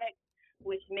complex,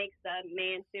 which makes a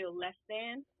man feel less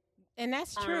than. And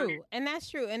that's true. And that's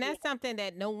true. And that's something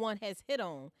that no one has hit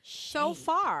on so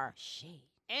far. Shade.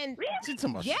 And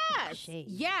Yes.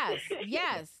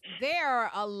 yes. There are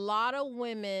a lot of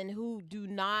women who do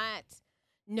not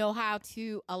know how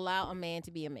to allow a man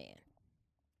to be a man.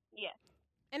 Yeah.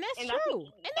 And that's That's true.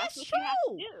 what- And that's that's what you have to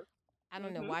true. do. I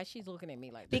don't know why she's looking at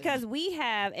me like that. Because we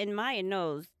have, and Maya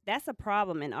knows, that's a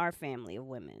problem in our family of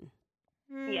women.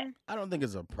 Yeah. I don't think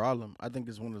it's a problem. I think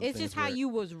it's one of the It's things just how where- you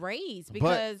was raised.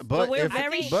 Because but we're if-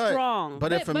 very but- strong.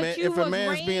 But if But you if a was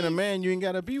man's being a raised- man, you ain't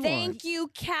gotta be one. Thank you,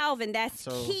 Calvin. That's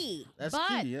So, key. That's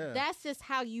but key. Yeah. that's just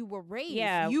how you were raised.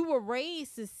 Yeah. You were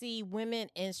raised to see women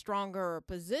in stronger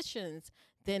positions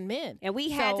than men. And we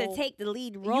had to So take the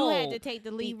lead role. You had to take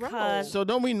the lead role. because- So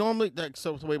don't we normally like?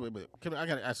 So wait. I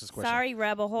gotta ask this question. Sorry,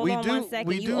 Rebel. Hold We on do- 1 second.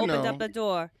 we You do opened know- up the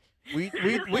door. We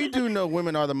do know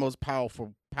women are the most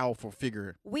powerful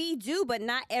figure, We do, but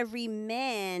not every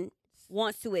man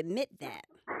wants to admit that.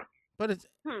 but it's.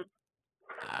 Hmm.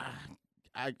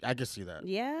 I can see that.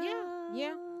 Yeah.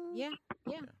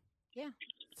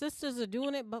 Sisters are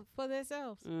doing it, but for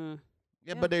themselves. Mm.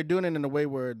 Yeah, but they're doing it in a way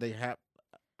where they have.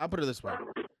 I'll put it this way: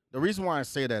 the reason why I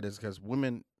say that is because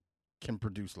women can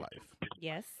produce life.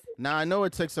 Yes. Now I know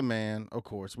it takes a man, of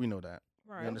course, we know that.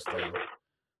 Right. We understand,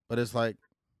 but it's like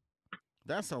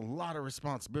that's a lot of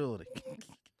responsibility.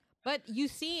 But you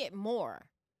see it more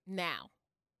now.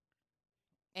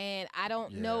 And I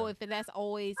don't know if that's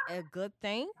always a good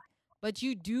thing, but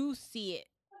you do see it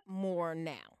more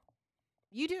now.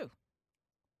 You do.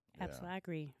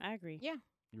 Absolutely. I agree. Yeah.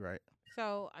 You're right.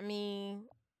 So, I mean,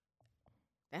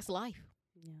 that's life.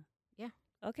 Yeah.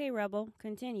 Okay, Rebel,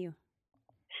 continue.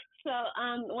 So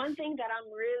one thing that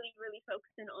I'm really, really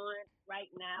focusing on right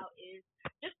now is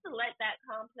just to let that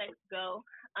complex go,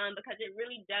 because it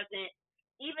really doesn't.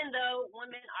 Even though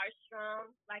women are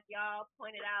strong, like y'all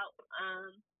pointed out,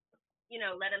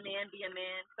 let a man be a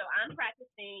man. So I'm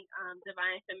practicing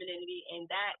divine femininity, and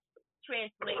that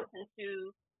translates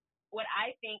into what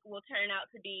I think will turn out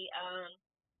to be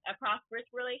a prosperous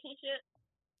relationship.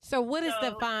 So, what is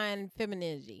divine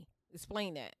femininity?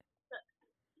 Explain that.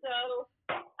 So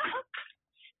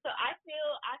I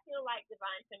feel like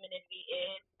divine femininity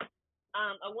is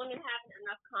a woman having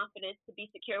enough confidence to be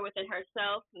secure within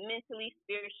herself, mentally,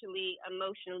 spiritually,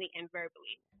 emotionally, and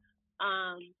verbally,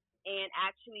 and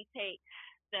actually take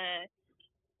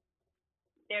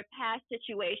their past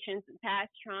situations and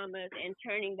past traumas and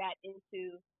turning that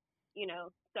into,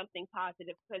 something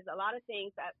positive. Because a lot of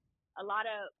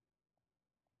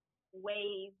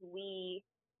ways we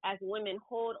as women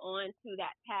hold on to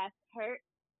that past hurt,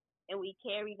 and we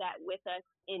carry that with us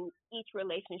in each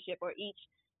relationship or each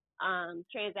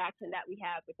transaction that we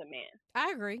have with a man. I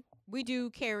agree. We do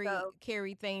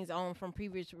carry things on from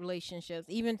previous relationships,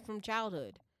 even from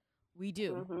childhood. We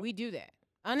do. We do that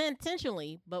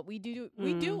unintentionally, but we do.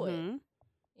 We do it.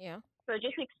 Yeah. So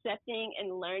just accepting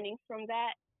and learning from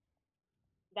that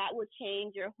will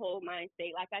change your whole mind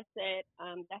state. Like I said,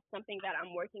 that's something that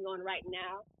I'm working on right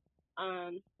now.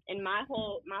 And my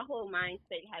whole mind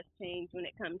state has changed when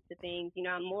it comes to things.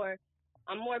 I'm more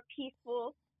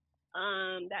peaceful.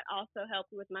 That also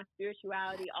helped with my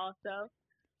spirituality also.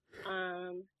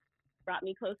 Brought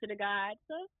me closer to God.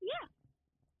 So yeah.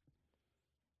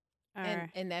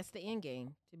 And that's the end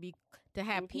game, to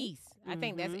have peace. I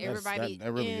think that's everybody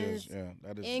that really is. Yeah,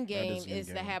 that is end game that is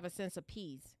to have a sense of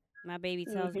peace. My baby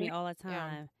tells me all the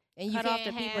time. And cut off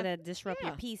the people that disrupt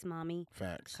your peace, mommy.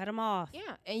 Facts. Cut them off.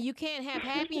 Yeah, and you can't have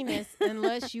happiness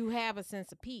unless you have a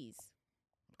sense of peace.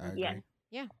 I agree.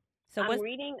 Yeah. So I'm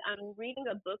reading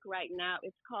a book right now.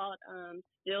 It's called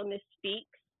Stillness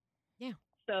Speaks. Yeah.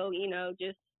 So,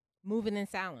 just moving in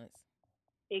silence.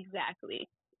 Exactly.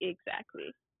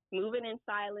 Moving in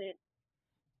silence,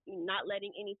 not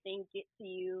letting anything get to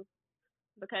you,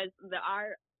 because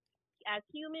as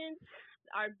humans,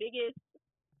 our biggest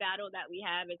battle that we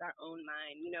have is our own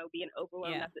mind, being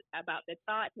overwhelmed about the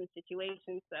thoughts and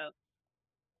situations. So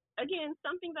again,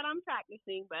 something that I'm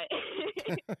practicing, but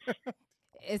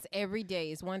it's every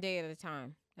day. It's one day at a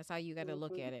time. That's how you got to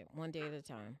look Mhm. at it, one day at a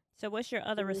time. So what's your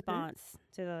other Mhm. response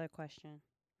to the other question?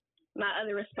 My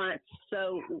other response.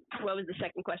 So, what was the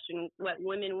second question? What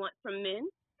women want from men?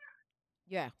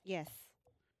 Yeah. Yes.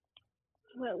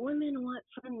 What women want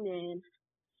from men?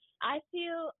 I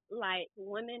feel like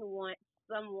women want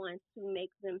someone to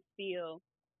make them feel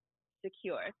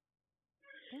secure.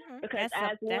 Because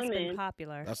as That's been women,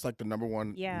 popular. That's like the number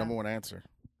one answer.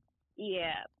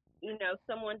 yeah,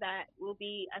 someone that will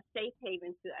be a safe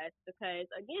haven to us. Because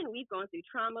again, we've gone through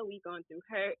trauma, we've gone through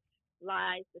hurt,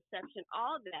 lies, deception,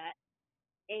 all that,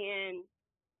 and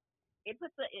it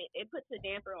puts a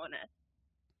damper on us.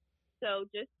 So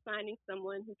just finding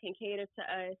someone who can cater to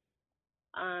us,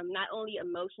 not only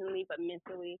emotionally but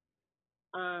mentally.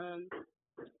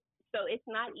 So it's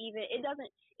not even it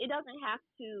doesn't have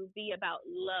to be about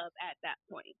love at that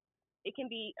point. It can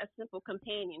be a simple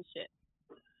companionship.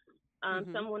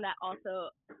 Someone that also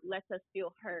lets us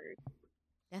feel heard.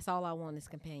 That's all I want is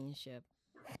companionship.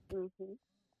 Mhm.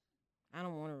 I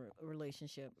don't want a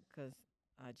relationship because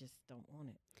I just don't want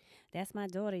it. That's my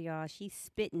daughter, y'all. She's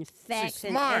spitting facts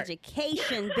and smart.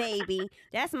 education, baby.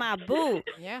 That's my boo.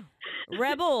 Yeah.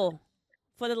 Rebel,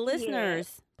 for the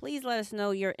listeners, please let us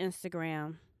know your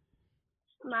Instagram.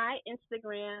 My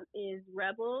Instagram is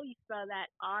Rebel. You spell that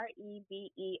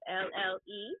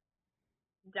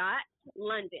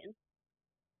REBELLE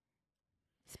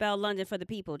Spell London for the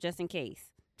people, just in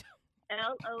case.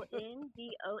 LONDON.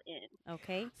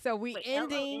 Okay. So we Wait,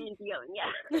 ending. LONDON,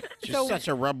 yeah. She's So- such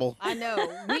a rebel. I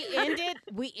know.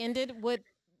 We ended with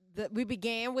we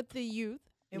began with the youth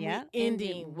and Yeah, we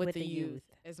ending with the youth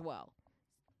as well.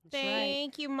 That's right.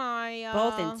 Thank you, Maya.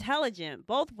 Both intelligent.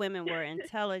 Both women were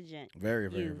intelligent. Very,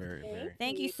 very, Youth. very, very.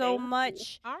 Thank you you, so thank you.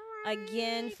 much All right.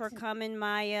 again for coming,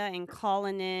 Maya, and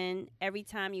calling in. Every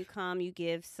time you come, you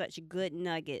give such good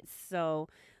nuggets. So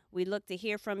we look to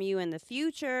hear from you in the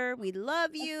future. We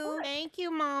love you. Thank you,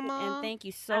 Mama. And thank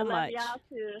you I so love much. y'all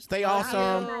too. Stay Love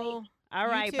awesome. you. All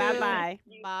You right. too. Bye-bye.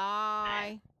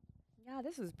 Bye. Y'all,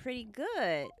 this was pretty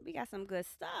good. We got some good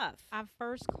stuff. Our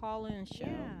first call-in show.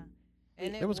 Yeah.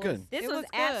 And It was good. This it was good.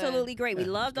 absolutely great. We Yeah, it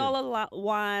was loved good. all the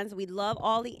wines. We love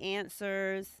all the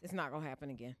answers. It's not gonna happen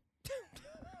again.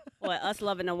 Well, us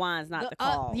loving the wines, not the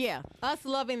calls. Yeah, us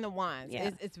loving the wines.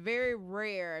 Yeah. It's very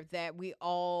rare that we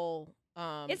all.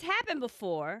 It's happened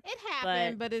before. It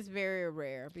happened, but it's very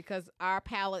rare because our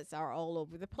palates are all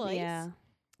over the place. Yeah.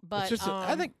 But It's just,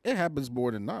 I think it happens more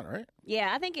than not, right?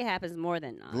 Yeah, I think it happens more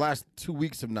than not. The last 2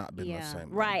 weeks have not been the Yeah, same.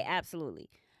 right, absolutely.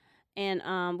 And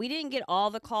we didn't get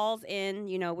all the calls in.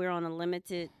 You know, we're on a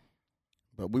limited,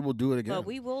 But we will do it again. but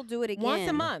we will do it again. once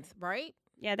a month, right?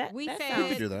 Yeah, that We that said sounds- We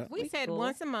could do that. We said cool.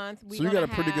 once a month. We So you got a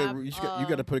gonna pretty have, good. You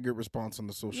got a pretty good response on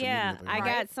the social Yeah, media thing. I Right.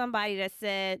 got somebody that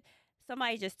said,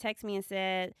 somebody just texted me and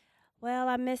said, "Well,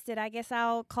 I missed it. I guess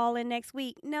I'll call in next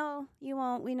week." No, you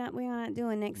won't. We're not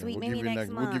doing next Yeah, week. we'll Maybe give you next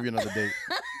month. We'll give you another date.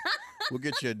 We'll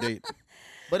get you a date.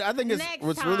 But I think it's Next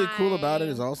what's really cool about it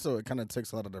is time. also it kind of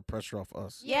takes a lot of the pressure off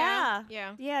us. Yeah.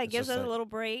 Yeah. Yeah, it It's gives just us a like- little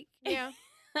break. Yeah.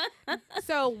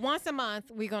 So once a month,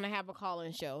 we're gonna have a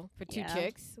call-in show for two Yeah.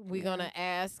 chicks. We're gonna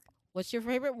ask, "What's your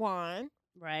favorite wine?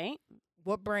 Right?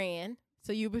 What brand?"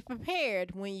 So you'll be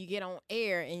prepared when you get on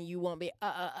air, and you won't be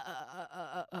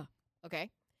Okay.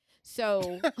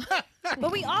 So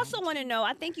But we also want to know,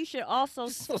 I think you should also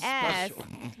So ask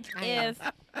special. I know.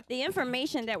 if the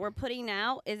information that we're putting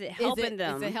out, is it Is helping it-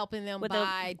 them? Is it helping them with the-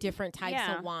 buy different types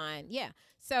Yeah. of wine? Yeah.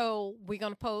 So we're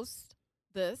gonna post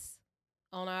this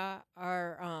on our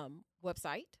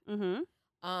website.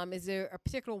 Mm-hmm. Is there a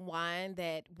particular wine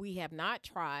that we have not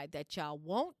tried that y'all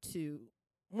want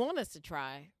us to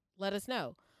try? Let us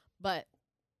know. But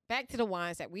back to the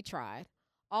wines that we tried.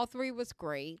 All three was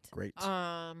great. Great.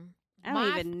 I don't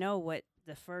even know what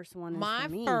the first one is My for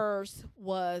me. first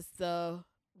was the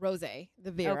rosé,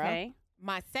 the Vera. Okay.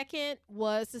 My second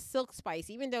was the Silk Spice,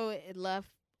 even though it left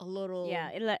a little. Yeah,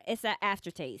 it's an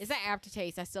aftertaste. It's an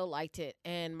aftertaste. I still liked it.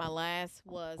 And my last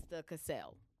was the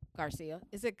Casel Garcia.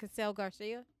 Is it Casel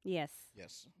Garcia? Yes.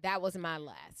 Yes. That was my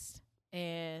last.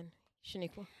 And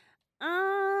Shaniqua?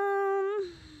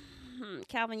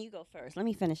 Calvin, you go first. Let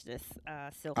me finish this.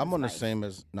 Silk. I'm and on the Spice. same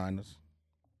as Nina's.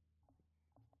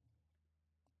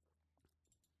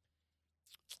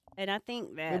 And I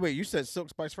think that Wait, you said Silk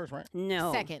Spice first, right?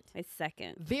 no, Second. It's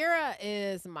second. Vera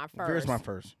is my first. Vera's my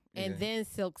first. And Yeah. then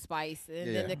Silk Spice. And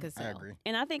Yeah, then the Casel. I agree.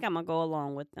 And I think I'm gonna go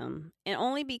along with them, and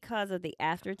only because of the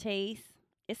aftertaste.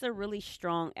 It's a really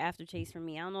strong aftertaste for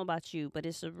me. I don't know about you, but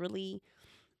it's a really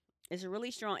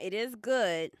strong. It is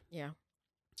good, Yeah.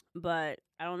 but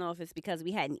I don't know if it's because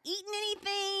we hadn't eaten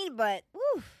anything. But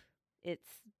woo,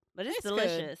 it's Good.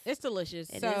 delicious. It's delicious.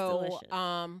 It is so, delicious.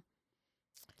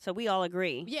 So we all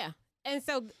agree. Yeah. And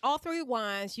so all three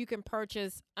wines you can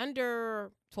purchase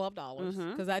under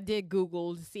 $12 because I did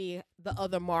Google to see the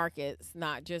other markets,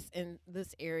 not just in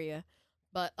this area,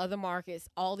 but other markets.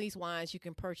 All these wines you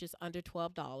can purchase under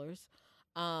 $12.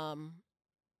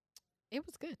 It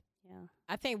was good. Yeah.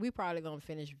 I think we probably gonna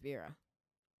finish Vera.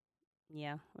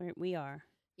 Yeah, we are.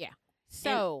 Yeah.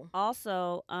 So and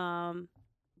also,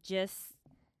 just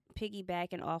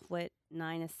piggybacking off what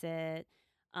Nina said,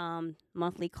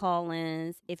 monthly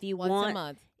call-ins. If you once a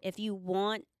month. If you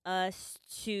want us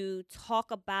to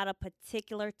talk about a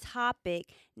particular topic,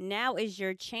 now is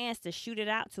your chance to shoot it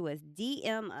out to us.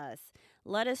 DM us.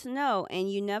 Let us know.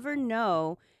 And you never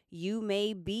know, you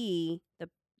may be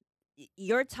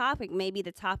your topic may be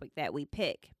the topic that we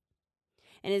pick.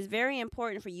 And it's very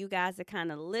important for you guys to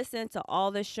kind of listen to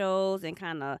all the shows and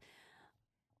kind of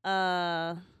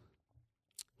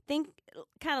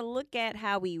look at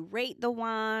how we rate the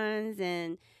wines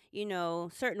and, you know,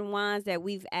 certain wines that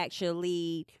we've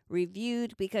actually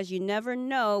reviewed, because you never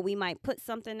know, we might put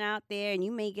something out there and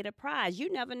you may get a prize.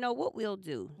 You never know what we'll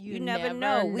do. You never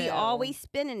know. We always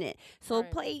spinning it. So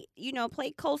play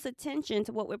close attention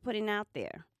to what we're putting out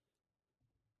there.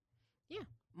 Yeah,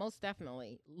 most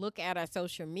definitely. Look at our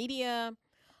social media.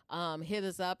 Hit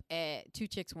us up at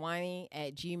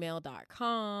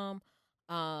twochickswhining@gmail.com.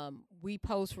 We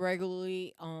post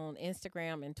regularly on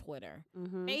Instagram and Twitter.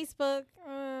 Facebook,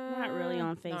 not really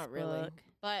on Facebook. Not really.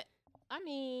 But I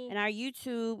mean, and our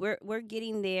YouTube, we're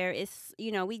getting there. It's,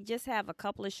 you know, we just have a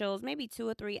couple of shows, maybe 2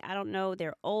 or 3. I don't know.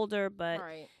 They're older, but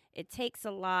it takes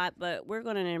a lot. But we're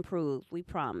going to improve. We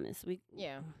promise.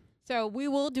 Yeah. So we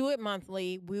will do it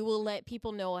monthly. We will let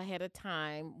people know ahead of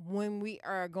time when we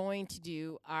are going to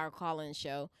do our call-in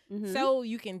show, so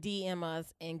you can DM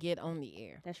us and get on the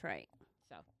air. That's right.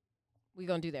 So we're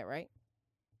going to do that, right?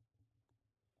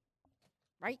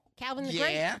 Right? Calvin the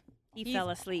Great? Yeah. He fell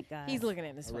asleep, guys. He's looking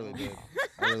at his phone. I really did.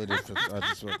 I really did.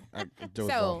 I do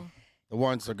it wrong. The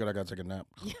wine's so good, I got to take a nap.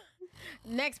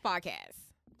 Next podcast.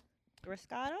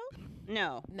 Riscotto?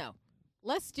 No.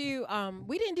 Let's do,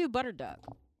 we didn't do butter duck.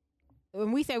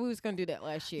 When we said we was going to do that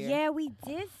last year. Yeah, we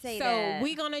did say that. So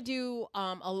we're going to do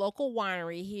a local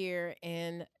winery here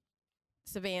in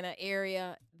Savannah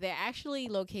area. They're actually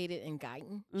located in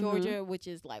Guyton, Georgia, which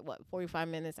is like, 45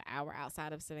 minutes, an hour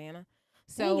outside of Savannah.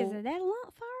 So is it that far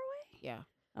away? Yeah.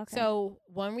 Okay. So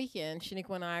one weekend,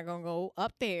 Shaniqua and I are going to go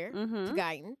up there to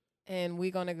Guyton, and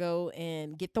we're going to go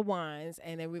and get the wines,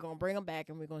 and then we're going to bring them back,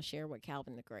 and we're going to share with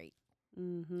Calvin the Great.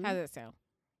 How does that sound?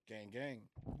 Gang.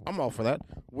 I'm all for that.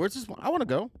 Where's this one? I want to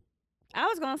go. I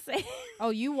was going to say. Oh,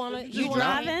 you want to? You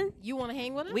driving? You want to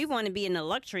hang with us? We want to be in the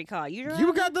luxury car. You driving?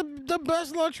 You got the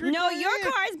best luxury No, car your here.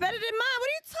 car is better than mine. What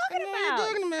are you talking about? You're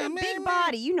talking about, The big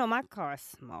body. You know my car's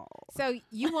small. So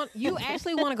you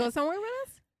actually want to go somewhere with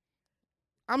us?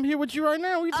 I'm here with you right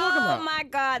now. What are you talking about? Oh, my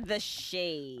God. The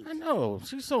shade. I know.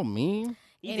 She's so mean.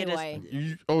 Anyway.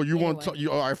 You want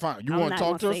to? All right, fine. You want to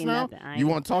talk to us now? You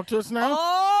want to talk to us now?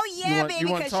 Oh, yeah, baby, you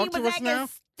want because to she talk to was us acting now?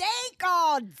 steak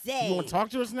all day. You want to talk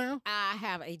to us now? I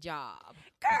have a job.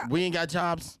 Girl. We ain't got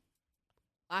jobs.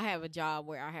 I have a job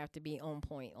where I have to be on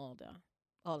point all the time.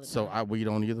 So we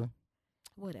don't either?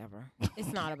 Whatever.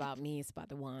 It's not about me. It's about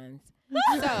the wines.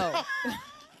 So.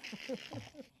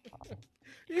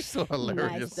 You're so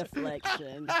hilarious. Nice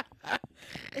deflection.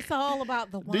 It's all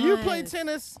about the wines. Do you play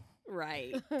tennis?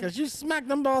 Right. Because you smack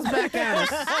them balls back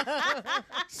at us.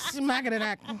 Smacking it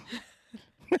at.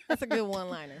 That's a good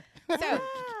one-liner. So,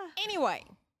 anyway,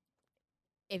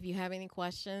 if you have any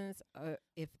questions,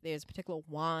 if there's a particular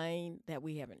wine that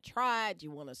we haven't tried,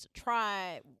 you want us to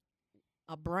try,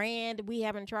 a brand we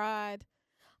haven't tried,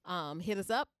 hit us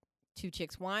up,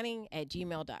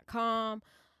 twochickswhining@gmail.com.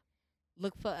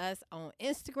 Look for us on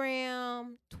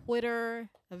Instagram, Twitter.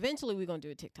 Eventually, we're going to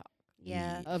do a TikTok.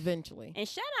 Yeah. Eventually. And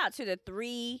shout out to the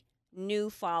 3 new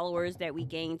followers that we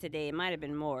gained today. It might have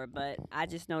been more, but I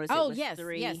just noticed it was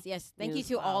 3. Yes. Thank you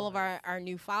to all of our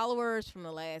new followers from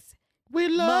the last We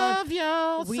love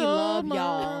y'all. We so love much.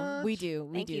 y'all. We do.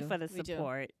 Thank you for the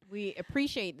support. We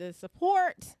appreciate the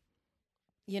support.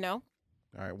 You know.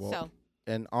 All right. Well, So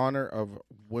in honor of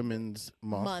Women's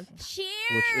Month, Cheers.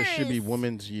 which it should be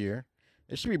Women's Year,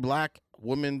 it should be Black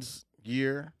Women's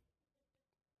Year.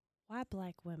 Why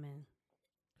black women?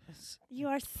 You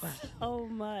are so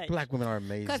much. Black women are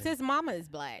amazing. because his mama is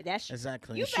black. That's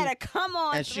Exactly. You And she- better come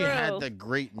on And through. she had the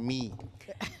great me.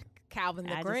 Calvin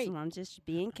the Great. I'm just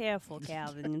being careful,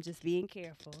 Calvin. I'm just being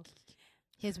careful.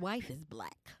 His wife is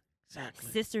black.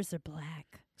 Exactly. Sisters are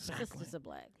black. Sisters are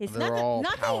black. His, They're all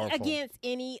Nothing powerful. against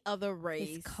any other race.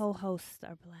 his co-hosts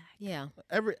are black. Yeah.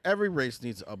 Every race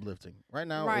needs uplifting. Right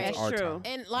now, Right. it's That's our true. time.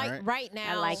 And like Alright? right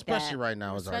now, I like Especially that. right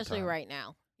now is our time. especially right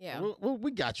now. Yeah.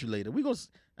 We got you later. We go,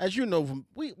 as you know,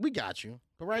 we got you.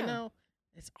 But right Yeah. now,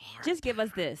 it's our Just give time.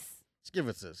 us this. Just give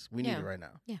us this. We need Yeah. it right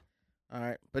now. Yeah. All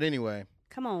right. But anyway,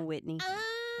 Come on, Whitney.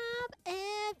 I'm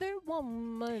every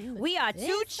woman. We are two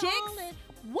It's chicks, all in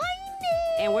one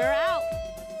and we're out.